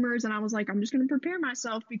the rumors and I was like, I'm just going to prepare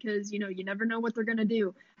myself because, you know, you never know what they're going to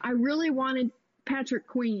do. I really wanted Patrick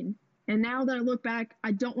Queen. And now that I look back,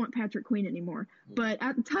 I don't want Patrick Queen anymore. But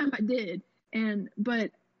at the time I did.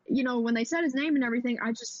 But, you know, when they said his name and everything,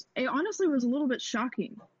 it honestly was a little bit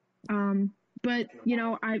shocking. But, you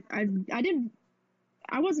know, I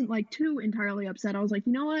wasn't like too entirely upset. I was like,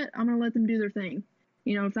 you know what? I'm going to let them do their thing.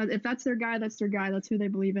 You know, if that's their guy, that's their guy. That's who they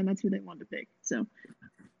believe in. That's who they want to pick. So.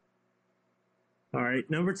 All right.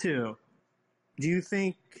 Number 2, do you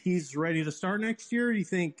think he's ready to start next year? Or do you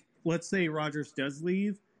think, let's say Rodgers does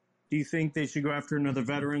leave, do you think they should go after another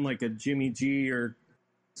veteran like a Jimmy G or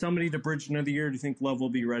somebody to bridge another year? Do you think Love will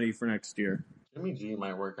be ready for next year? Jimmy G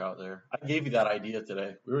might work out there. I gave you that idea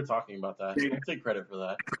today. We were talking about that. Don't take credit for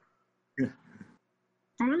that.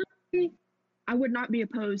 Honestly, I would not be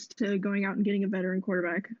opposed to going out and getting a veteran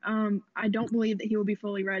quarterback. I don't believe that he will be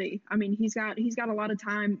fully ready. I mean, he's got a lot of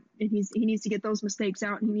time, and he needs to get those mistakes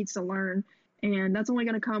out, and he needs to learn. And that's only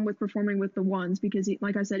going to come with performing with the ones because,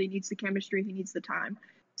 like I said, he needs the chemistry, he needs the time.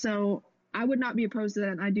 So I would not be opposed to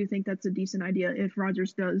that, and I do think that's a decent idea if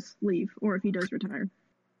Rodgers does leave or if he does retire.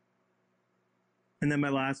 And then my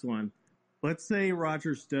last one. Let's say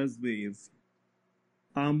Rodgers does leave.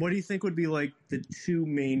 What do you think would be like the two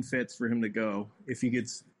main fits for him to go if he could,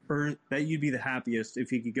 or that you'd be the happiest if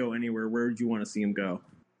he could go anywhere? Where would you want to see him go?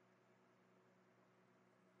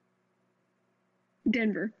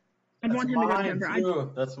 Denver. I'd want him to go to Denver.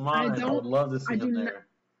 That's mine. I would love to see him there.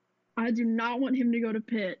 I do not want him to go to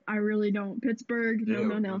Pitt. I really don't. Pittsburgh,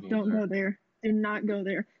 no. Don't go there. Do not go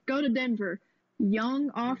there. Go to Denver. Young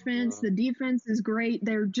offense. The defense is great.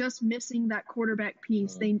 They're just missing that quarterback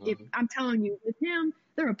piece. I'm telling you, with him,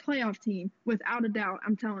 they're a playoff team without a doubt.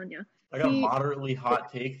 I'm telling you. I got a moderately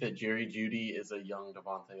hot take that Jerry Jeudy is a young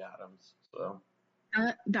Davante Adams. So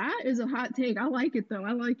that is a hot take. I like it though.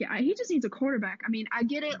 I like it. He just needs a quarterback. I mean, I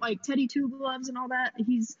get it. Like Teddy Two Gloves and all that.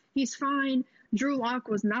 He's fine. Drew Lock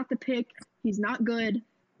was not the pick. He's not good.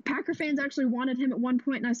 Packer fans actually wanted him at one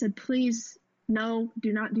point, and I said, please, no,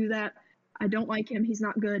 do not do that. I don't like him. He's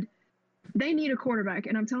not good. They need a quarterback,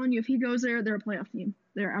 and I'm telling you, if he goes there, they're a playoff team.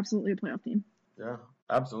 They're absolutely a playoff team. Yeah,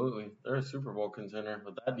 absolutely. They're a Super Bowl contender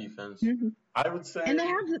with that defense. I would say, and they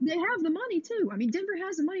have the money too. I mean, Denver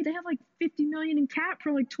has the money. They have like $50 million in cap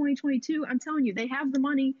for like 2022. I'm telling you, they have the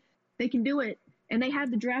money. They can do it, and they have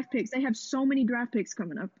the draft picks. They have so many draft picks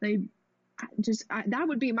coming up. That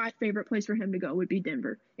would be my favorite place for him to go. Would be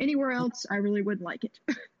Denver. Anywhere else, I really wouldn't like it.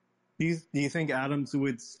 Do you think Adams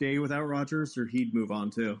would stay without Rodgers, or he'd move on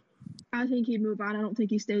too? I think he'd move on. I don't think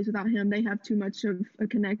he stays without him. They have too much of a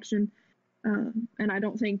connection, and I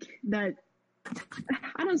don't think that.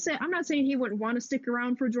 I'm not saying he wouldn't want to stick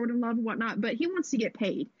around for Jordan Love and whatnot, but he wants to get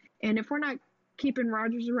paid. And if we're not keeping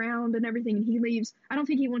Rodgers around and everything, and he leaves, I don't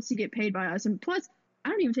think he wants to get paid by us. And plus, I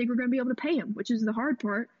don't even think we're going to be able to pay him, which is the hard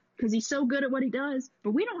part because he's so good at what he does.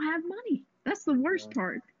 But we don't have money. That's the worst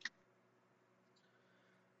part.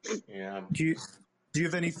 Yeah. Do you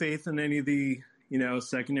have any faith in any of the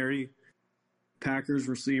secondary Packers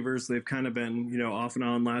receivers? They've kind of been off and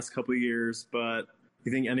on last couple of years, but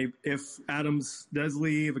you think if Adams does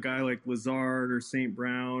leave, a guy like Lazard or St.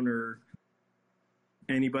 Brown or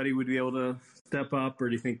anybody would be able to step up, or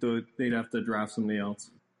do you think they'd have to draft somebody else?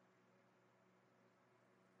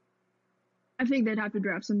 I think they'd have to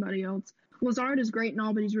draft somebody else. Lazard is great and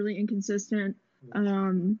all, but he's really inconsistent.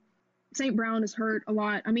 St. Brown is hurt a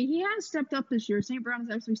lot. I mean, he has stepped up this year. St. Brown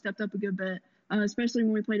has actually stepped up a good bit, especially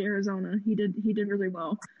when we played Arizona. He did really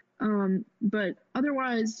well. But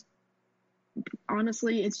otherwise,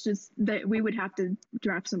 honestly, it's just that we would have to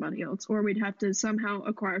draft somebody else, or we'd have to somehow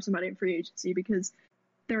acquire somebody in free agency because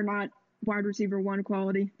they're not wide receiver one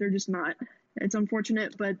quality. They're just not. It's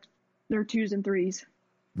unfortunate, but they're 2s and 3s.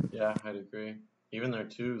 Yeah, I'd agree. Even their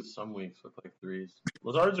 2s some weeks look like 3s.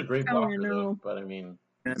 Lazard's a great blocker, though, but I mean...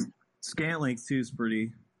 And Scantling's too is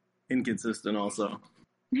pretty inconsistent also.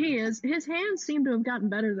 He is. His hands seem to have gotten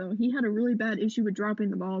better, though. He had a really bad issue with dropping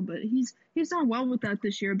the ball, but he's done well with that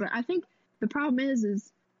this year. But I think the problem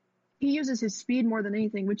is he uses his speed more than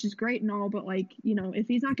anything, which is great and all, but, if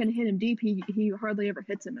he's not going to hit him deep, he hardly ever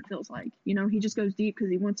hits him, it feels like. He just goes deep because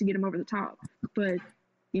he wants to get him over the top. But,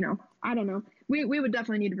 I don't know. We would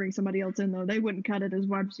definitely need to bring somebody else in, though. They wouldn't cut it as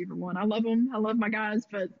wide receiver one. I love them. I love my guys,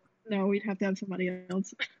 but, no, we'd have to have somebody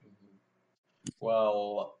else.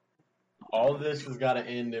 Well, all this has got to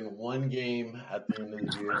end in one game at the end of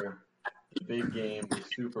the year. The big game, the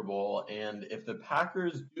Super Bowl. And if the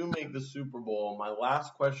Packers do make the Super Bowl, my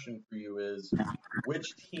last question for you is,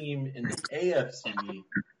 which team in the AFC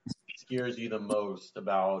scares you the most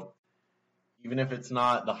about, even if it's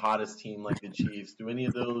not the hottest team like the Chiefs, do any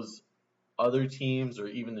of those other teams or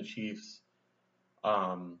even the Chiefs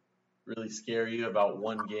really scare you about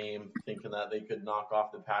one game, thinking that they could knock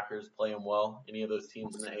off the Packers, play them well? Any of those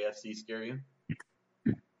teams in the AFC scare you?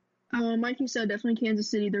 Like you said, definitely Kansas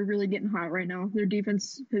City. They're really getting hot right now. Their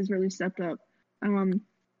defense has really stepped up. And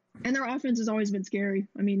their offense has always been scary.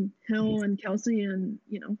 I mean, Hill and Kelsey and,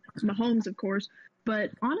 Mahomes, of course.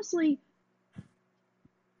 But honestly,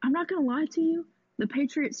 I'm not going to lie to you. The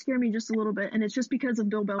Patriots scare me just a little bit, and it's just because of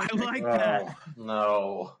Bill Belichick. I like that.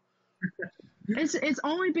 No. It's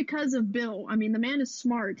only because of Bill. I mean, the man is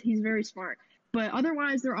smart. He's very smart. But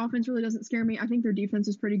otherwise, their offense really doesn't scare me. I think their defense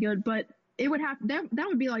is pretty good. But it would have that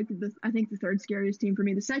would be like the third scariest team for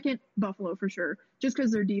me. The second, Buffalo for sure, just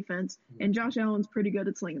because their defense and Josh Allen's pretty good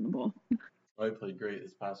at slinging the ball. Oh, he played great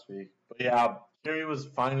this past week. But yeah, Kerry was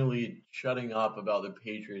finally shutting up about the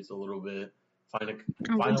Patriots a little bit.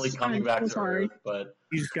 Finally coming back to earth, but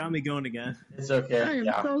you just got me going again. It's okay. I am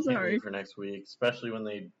so sorry for next week, especially when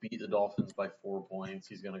they beat the Dolphins by 4 points.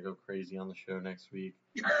 He's gonna go crazy on the show next week.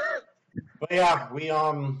 But yeah, we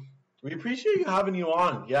appreciate having you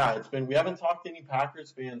on. Yeah, we haven't talked to any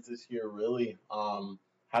Packers fans this year, really.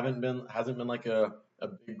 Hasn't been like a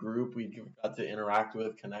big group we got to interact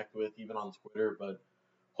with, connect with, even on Twitter. But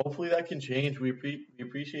hopefully that can change. We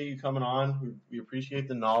appreciate you coming on. We appreciate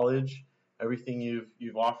the knowledge, everything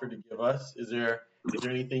you've offered to give us. Is there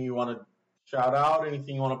anything you want to shout out?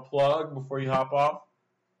 Anything you want to plug before you hop off?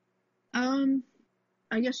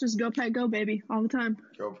 I guess just go Pack Go, baby, all the time.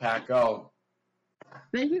 Go Pack Go.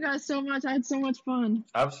 Thank you guys so much. I had so much fun.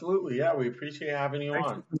 Absolutely, yeah. We appreciate having you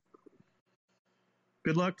on.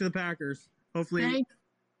 Good luck to the Packers. Hopefully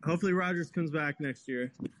Rodgers comes back next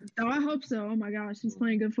year. Oh, I hope so. Oh my gosh, he's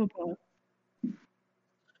playing good football.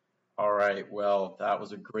 All right. Well, that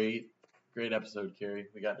was a great episode, Kerry.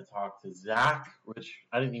 We got to talk to Zach, which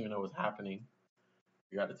I didn't even know was happening.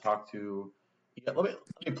 We got to talk to. Let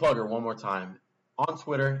me plug her one more time. On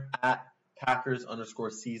Twitter, at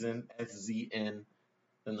Packers_season, SZN,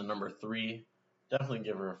 then the number 3. Definitely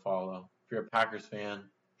give her a follow. If you're a Packers fan,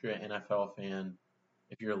 if you're an NFL fan,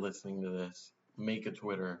 if you're listening to this, make a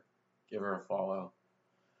Twitter, give her a follow.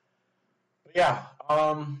 But yeah,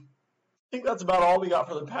 I think that's about all we got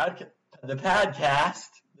for the podcast.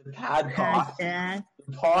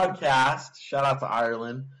 Shout out to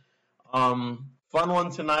Ireland. Fun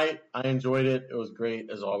one tonight. I enjoyed it. It was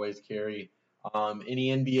great as always, Kerry. Any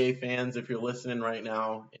NBA fans, if you're listening right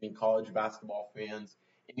now, any college basketball fans,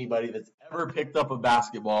 anybody that's ever picked up a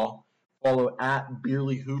basketball, follow at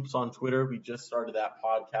Beerly Hoops on Twitter. We just started that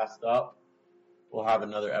podcast up. We'll have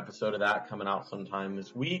another episode of that coming out sometime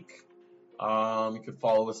this week. You can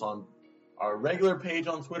follow us on our regular page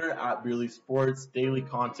on Twitter at Beerly Sports. Daily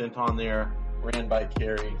content on there, ran by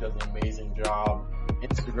Kerry, does an amazing job.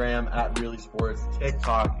 Instagram at Beerly Sports,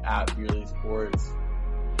 TikTok at Beerly Sports.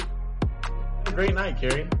 Have a great night,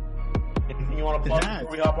 Kerry. Anything you want to plug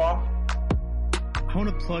before we hop off? I want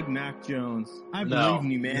to plug Mac Jones. I believe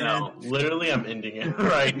in you, man. No, literally I'm ending it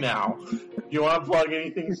right now. You want to plug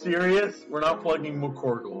anything serious? We're not plugging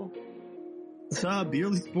McCorkle. What's up,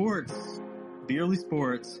 Beerly Sports? Beerly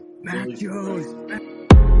Sports. Mac Jones.